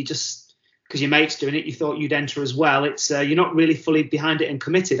doing it and because your mate's doing it, you thought you'd enter as well. It's you're not really fully behind it and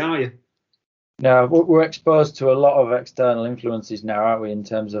committed, are you? No, we're exposed to a lot of external influences now, aren't we, in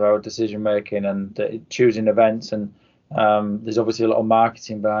terms of our decision making and choosing events. And there's obviously a lot of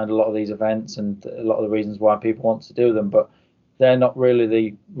marketing behind a lot of these events and a lot of the reasons why people want to do them, but they're not really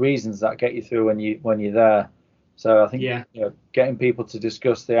the reasons that get you through when you're there. So I think getting people to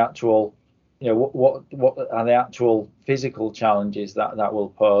discuss the actual, what are the actual physical challenges that will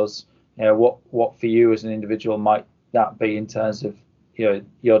pose. What for you as an individual might that be in terms of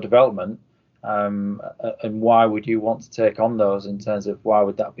your development. and why would you want to take on those, in terms of why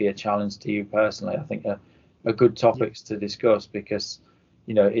would that be a challenge to you personally? I think are good topics to discuss, because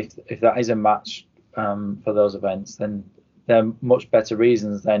if that is a match for those events, then they're much better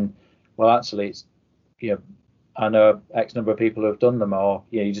reasons than, well, actually it's I know X number of people who have done them, or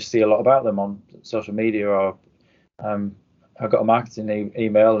you just see a lot about them on social media, or I got a marketing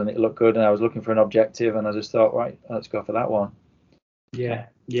email and it looked good, and I was looking for an objective, and I just thought, right, let's go for that one. Yeah.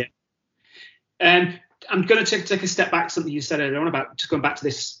 I'm going to take a step back. Something you said earlier on about just going back to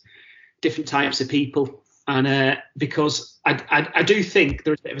this different types of people, and because I do think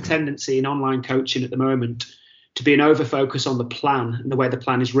there's a bit of a tendency in online coaching at the moment to be an over focus on the plan and the way the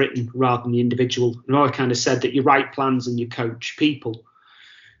plan is written rather than the individual. And I kind of said that you write plans and you coach people.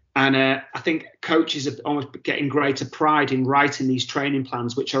 And I think coaches are almost getting greater pride in writing these training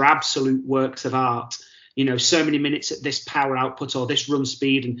plans, which are absolute works of art. So many minutes at this power output or this run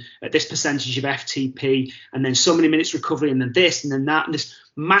speed and at this percentage of FTP, and then so many minutes recovery, and then this and then that, and this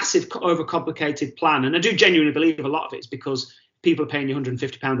massive overcomplicated plan. And I do genuinely believe a lot of it is because people are paying you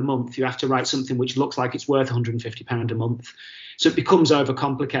 £150 a month. You have to write something which looks like it's worth £150 a month. So it becomes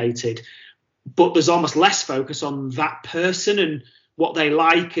overcomplicated. But there's almost less focus on that person and what they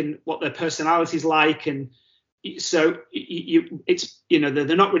like and what their personality's like. And so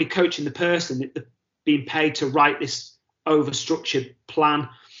they're not really coaching the person. They're being paid to write this over-structured plan.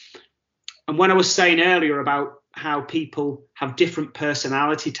 And when I was saying earlier about how people have different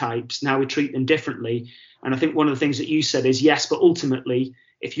personality types, now we treat them differently. And I think one of the things that you said is, yes, but ultimately,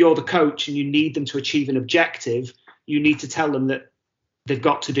 if you're the coach and you need them to achieve an objective, you need to tell them that they've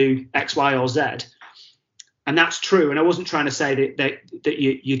got to do X, Y, or Z. And that's true. And I wasn't trying to say that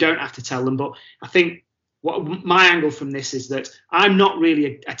you don't have to tell them, but I think what my angle from this is that I'm not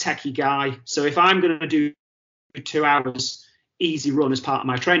really a techie guy. So if I'm going to do 2 hours easy run as part of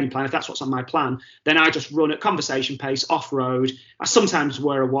my training plan, if that's what's on my plan, then I just run at conversation pace off road. I sometimes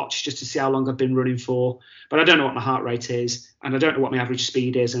wear a watch just to see how long I've been running for, but I don't know what my heart rate is, and I don't know what my average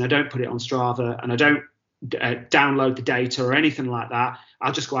speed is, and I don't put it on Strava, and I don't download the data or anything like that.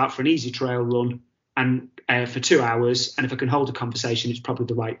 I'll just go out for an easy trail run and for 2 hours, and if I can hold a conversation, it's probably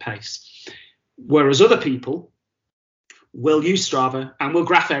the right pace. Whereas other people will use Strava and will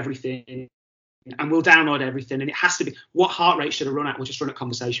graph everything and we'll download everything, and it has to be, what heart rate should I run at? We'll just run at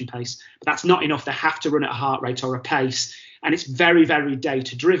conversation pace. But that's not enough. They have to run at a heart rate or a pace, and it's very, very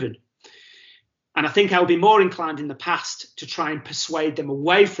data driven. And I think I'll be more inclined in the past to try and persuade them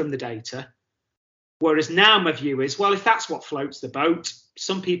away from the data, whereas now my view is, well, if that's what floats the boat,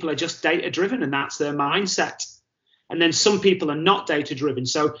 some people are just data driven and that's their mindset, and then some people are not data driven.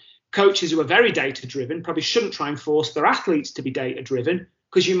 So coaches who are very data driven probably shouldn't try and force their athletes to be data driven,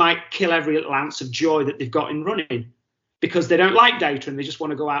 because you might kill every little ounce of joy that they've got in running because they don't like data and they just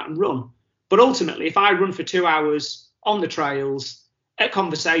want to go out and run. But ultimately, if I run for 2 hours on the trails at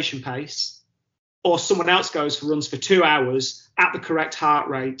conversation pace, or someone else runs for 2 hours at the correct heart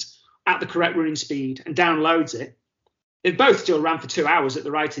rate, at the correct running speed, and downloads it, they both still ran for 2 hours at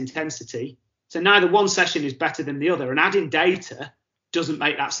the right intensity. So neither one session is better than the other. And adding data doesn't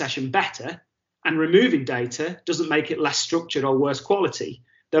make that session better, and removing data doesn't make it less structured or worse quality.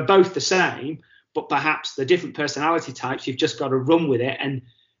 They're both the same, but perhaps they're different personality types. You've just got to run with it, and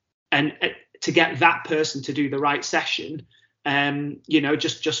to get that person to do the right session,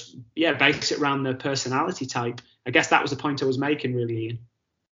 just base it around their personality type. I guess that was the point I was making, really, Ian.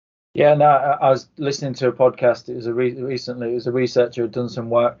 Yeah, no, I was listening to a podcast. It was recently. It was a researcher who had done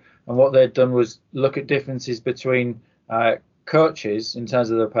some work, and what they'd done was look at differences between coaches in terms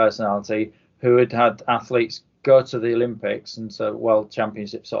of their personality who had athletes go to the Olympics and so world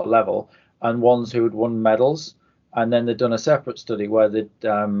championship sort of level, and ones who had won medals. And then they'd done a separate study where they'd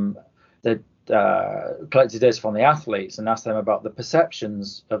collected data from the athletes and asked them about the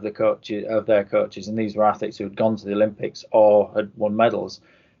perceptions of their coaches. And these were athletes who had gone to the Olympics or had won medals.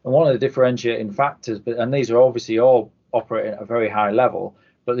 And one of the differentiating factors, and these are obviously all operating at a very high level,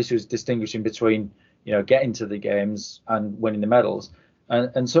 but this was distinguishing between getting to the games and winning the medals.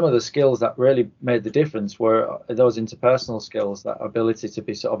 And some of the skills that really made the difference were those interpersonal skills, that ability to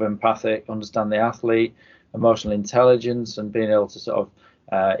be sort of empathic, understand the athlete, emotional intelligence, and being able to sort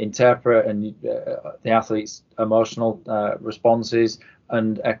of interpret and the athlete's emotional responses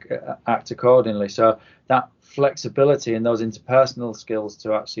and act accordingly. So that flexibility and those interpersonal skills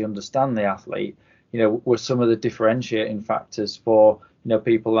to actually understand the athlete, were some of the differentiating factors for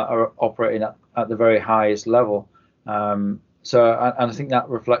people that are operating at the very highest level. So I think that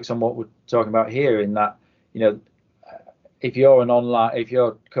reflects on what we're talking about here, in that, if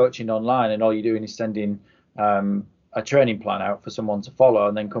you're coaching online and all you're doing is sending a training plan out for someone to follow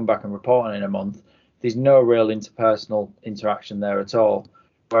and then come back and report on in a month, there's no real interpersonal interaction there at all.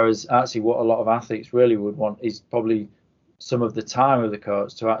 Whereas actually what a lot of athletes really would want is probably some of the time of the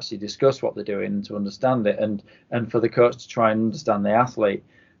coach to actually discuss what they're doing and to understand it, and for the coach to try and understand the athlete.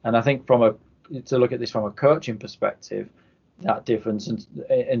 And I think to look at this from a coaching perspective, that difference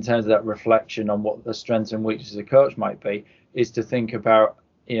in terms of that reflection on what the strengths and weaknesses of the coach might be is to think about,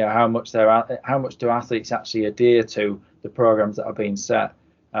 how much do athletes actually adhere to the programs that are being set,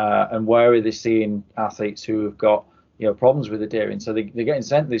 and where are they seeing athletes who have got problems with adhering. So they're getting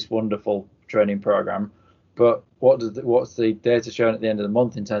sent this wonderful training program, but what's the data showing at the end of the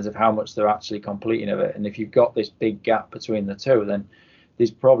month in terms of how much they're actually completing of it? And if you've got this big gap between the two, then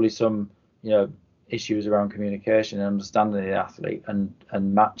there's probably some issues around communication and understanding the athlete and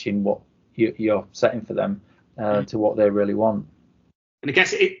matching what you're setting for them to what they really want. And I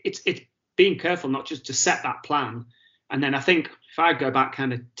guess it's being careful not just to set that plan. And then I think if I go back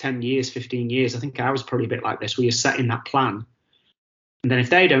kind of 10 years, 15 years, I think I was probably a bit like this, where you're setting that plan. And then if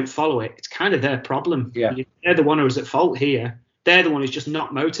they don't follow it, it's kind of their problem. Yeah. They're the one who's at fault here. They're the one who's just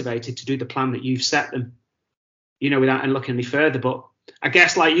not motivated to do the plan that you've set them, without looking any further. But I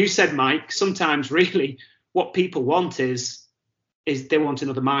guess, like you said, Mike, sometimes really what people want is they want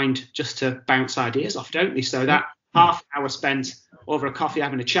another mind just to bounce ideas off, don't they? So that half hour spent over a coffee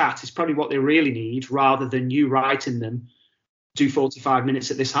having a chat is probably what they really need, rather than you writing them do 45 minutes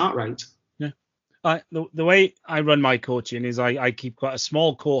at this heart rate. Yeah. The way I run my coaching is I keep quite a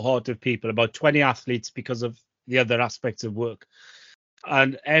small cohort of people, about 20 athletes, because of the other aspects of work.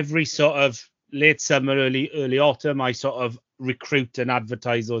 And every sort of late summer, early autumn, I sort of recruit and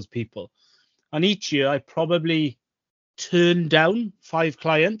advertise those people. And each year I probably turn down 5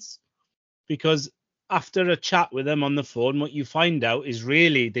 clients, because after a chat with them on the phone, what you find out is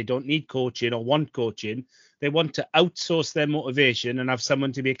really they don't need coaching or want coaching. They want to outsource their motivation and have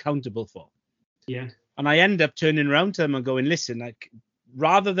someone to be accountable for. Yeah. And I end up turning around to them and going, listen, like,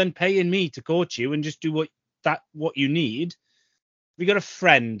 rather than paying me to coach you and just do what you need, we got a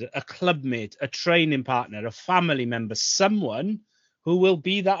friend, a clubmate, a training partner, a family member, someone who will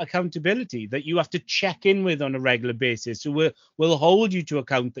be that accountability that you have to check in with on a regular basis, who will hold you to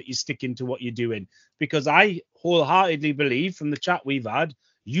account that you're sticking to what you're doing. Because I wholeheartedly believe from the chat we've had,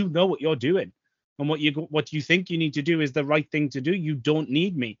 what you're doing, and what you think you need to do is the right thing to do. You don't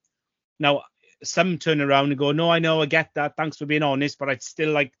need me. Now, some turn around and go, no, I know, I get that. Thanks for being honest, but I'd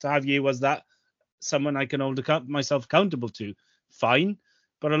still like to have you as that someone I can hold myself accountable to. Fine.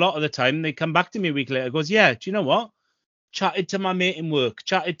 But a lot of the time they come back to me a week later, goes, yeah, do you know what? Chatted to my mate in work,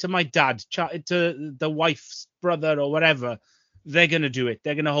 chatted to my dad, chatted to the wife's brother or whatever. They're going to do it.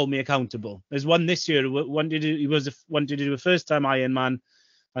 They're going to hold me accountable. There's one this year who wanted to do a first-time Ironman,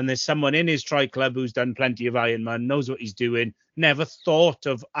 and there's someone in his tri club who's done plenty of Ironman, knows what he's doing, never thought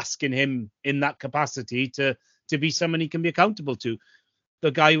of asking him in that capacity to be someone he can be accountable to.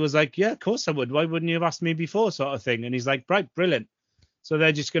 The guy was like, yeah, of course I would. Why wouldn't you have asked me before, sort of thing? And he's like, right, brilliant. So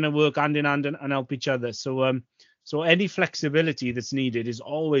they're just going to work hand in hand and help each other. So any flexibility that's needed is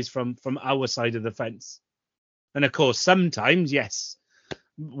always from our side of the fence. And of course, sometimes, yes,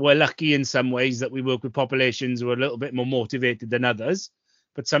 we're lucky in some ways that we work with populations who are a little bit more motivated than others.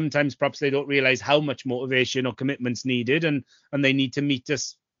 But sometimes perhaps they don't realize how much motivation or commitment's needed, and they need to meet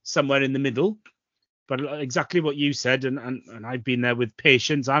us somewhere in the middle. But exactly what you said, and I've been there with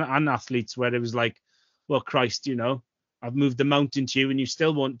patients and athletes where it was like, well, Christ, I've moved the mountain to you and you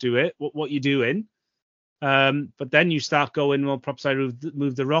still won't do it. What you doing? But then you start going, well, perhaps I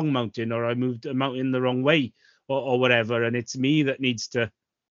moved the wrong mountain, or I moved a mountain the wrong way, or whatever. And it's me that needs to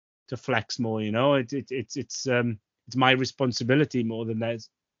flex more, it's my responsibility more than theirs.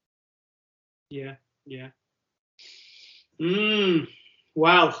 Yeah.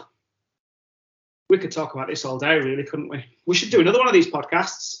 Well, we could talk about this all day, really, couldn't we? We should do another one of these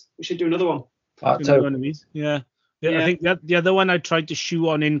podcasts. We should do another one. One of these. Yeah. I think the other one I tried to shoe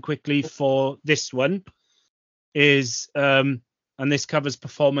on in quickly for this one is, and this covers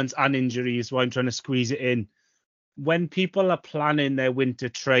performance and injury, is why I'm trying to squeeze it in. When people are planning their winter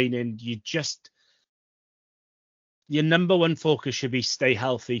training, your number one focus should be stay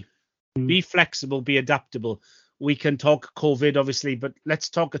healthy, be flexible, be adaptable. We can talk COVID, obviously, but let's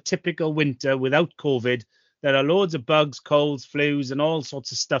talk a typical winter without COVID. There are loads of bugs, colds, flus, and all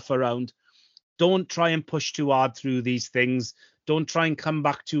sorts of stuff around. Don't try and push too hard through these things. Don't try and come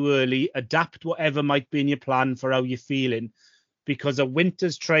back too early. Adapt whatever might be in your plan for how you're feeling, because a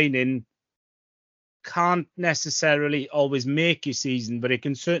winter's training can't necessarily always make your season, but it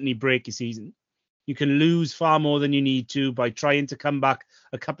can certainly break your season. You can lose far more than you need to by trying to come back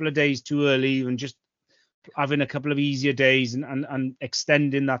a couple of days too early and just having a couple of easier days and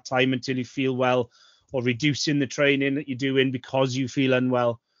extending that time until you feel well, or reducing the training that you're doing because you feel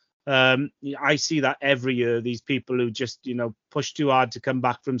unwell. I see that every year, these people who just, push too hard to come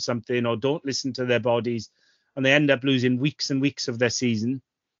back from something or don't listen to their bodies, and they end up losing weeks and weeks of their season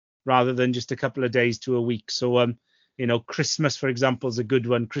rather than just a couple of days to a week. So, Christmas, for example, is a good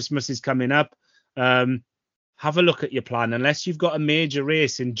one. Christmas is coming up. Have a look at your plan. Unless you've got a major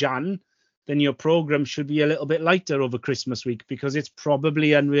race in Jan, then your program should be a little bit lighter over Christmas week, because it's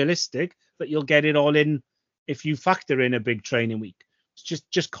probably unrealistic that you'll get it all in if you factor in a big training week. It's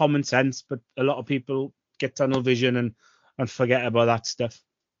just common sense, but a lot of people get tunnel vision and forget about that stuff.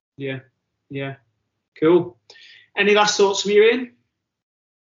 Yeah. Cool. Any last thoughts from you, Ian?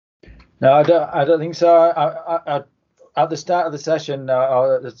 No, I don't think so. I at the start of the session,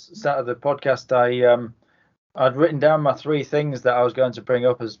 or at the start of the podcast, I'd written down my 3 things that I was going to bring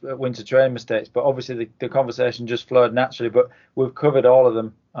up as winter training mistakes, but obviously the conversation just flowed naturally. But we've covered all of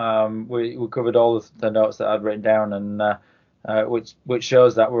them. We covered all of the notes that I'd written down, and which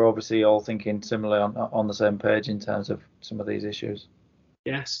shows that we're obviously all thinking similarly on the same page in terms of some of these issues.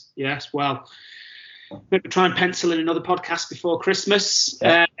 Yes. Well, maybe try and pencil in another podcast before Christmas.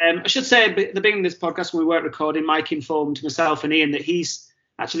 Yeah. I should say at the beginning of this podcast, when we weren't recording, Mike informed myself and Ian that he's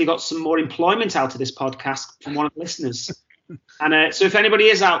actually got some more employment out of this podcast from one of the listeners. And so if anybody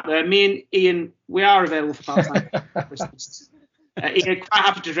is out there, me and Ian, we are available for part-time Christmas. Ian, quite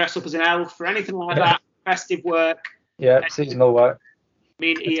happy to dress up as an elf or anything like that, festive work. Yeah, seasonal work.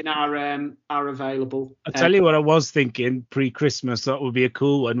 Me and Ian are available. I'll tell you what I was thinking pre-Christmas. That would be a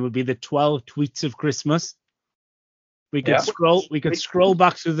cool one. Would be the 12 tweets of Christmas. We could scroll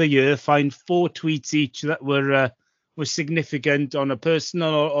back through the year, find 4 tweets each that were significant on a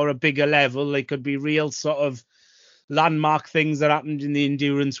personal or a bigger level. They could be real sort of landmark things that happened in the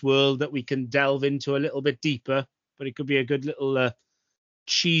endurance world that we can delve into a little bit deeper. But it could be a good little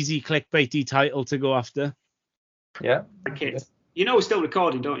cheesy clickbaity title to go after. Yeah. Okay. We're still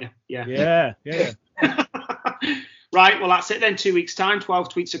recording, don't you? Yeah. Right, well, that's it then. 2 weeks' time, 12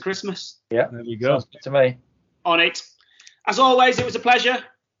 tweets of Christmas. Yeah, there we go. Sounds good to me. On it. As always, it was a pleasure.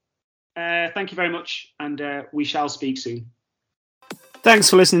 Thank you very much, and we shall speak soon. Thanks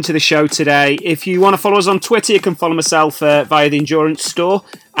for listening to the show today. If you want to follow us on Twitter, you can follow myself via the Endurance Store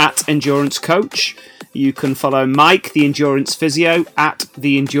at Endurance Coach. You can follow Mike, the Endurance Physio, at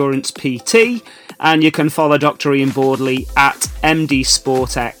the Endurance PT. And you can follow Dr. Ian Boardley at MD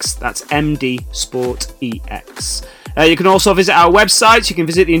Sport X. That's MD Sport EX. You can also visit our website. You can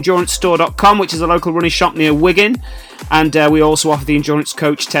visit theendurancestore.com, which is a local running shop near Wigan. And we also offer the Endurance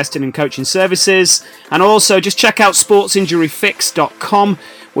Coach testing and coaching services. And also just check out sportsinjuryfix.com,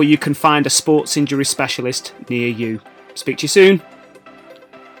 where you can find a sports injury specialist near you. Speak to you soon.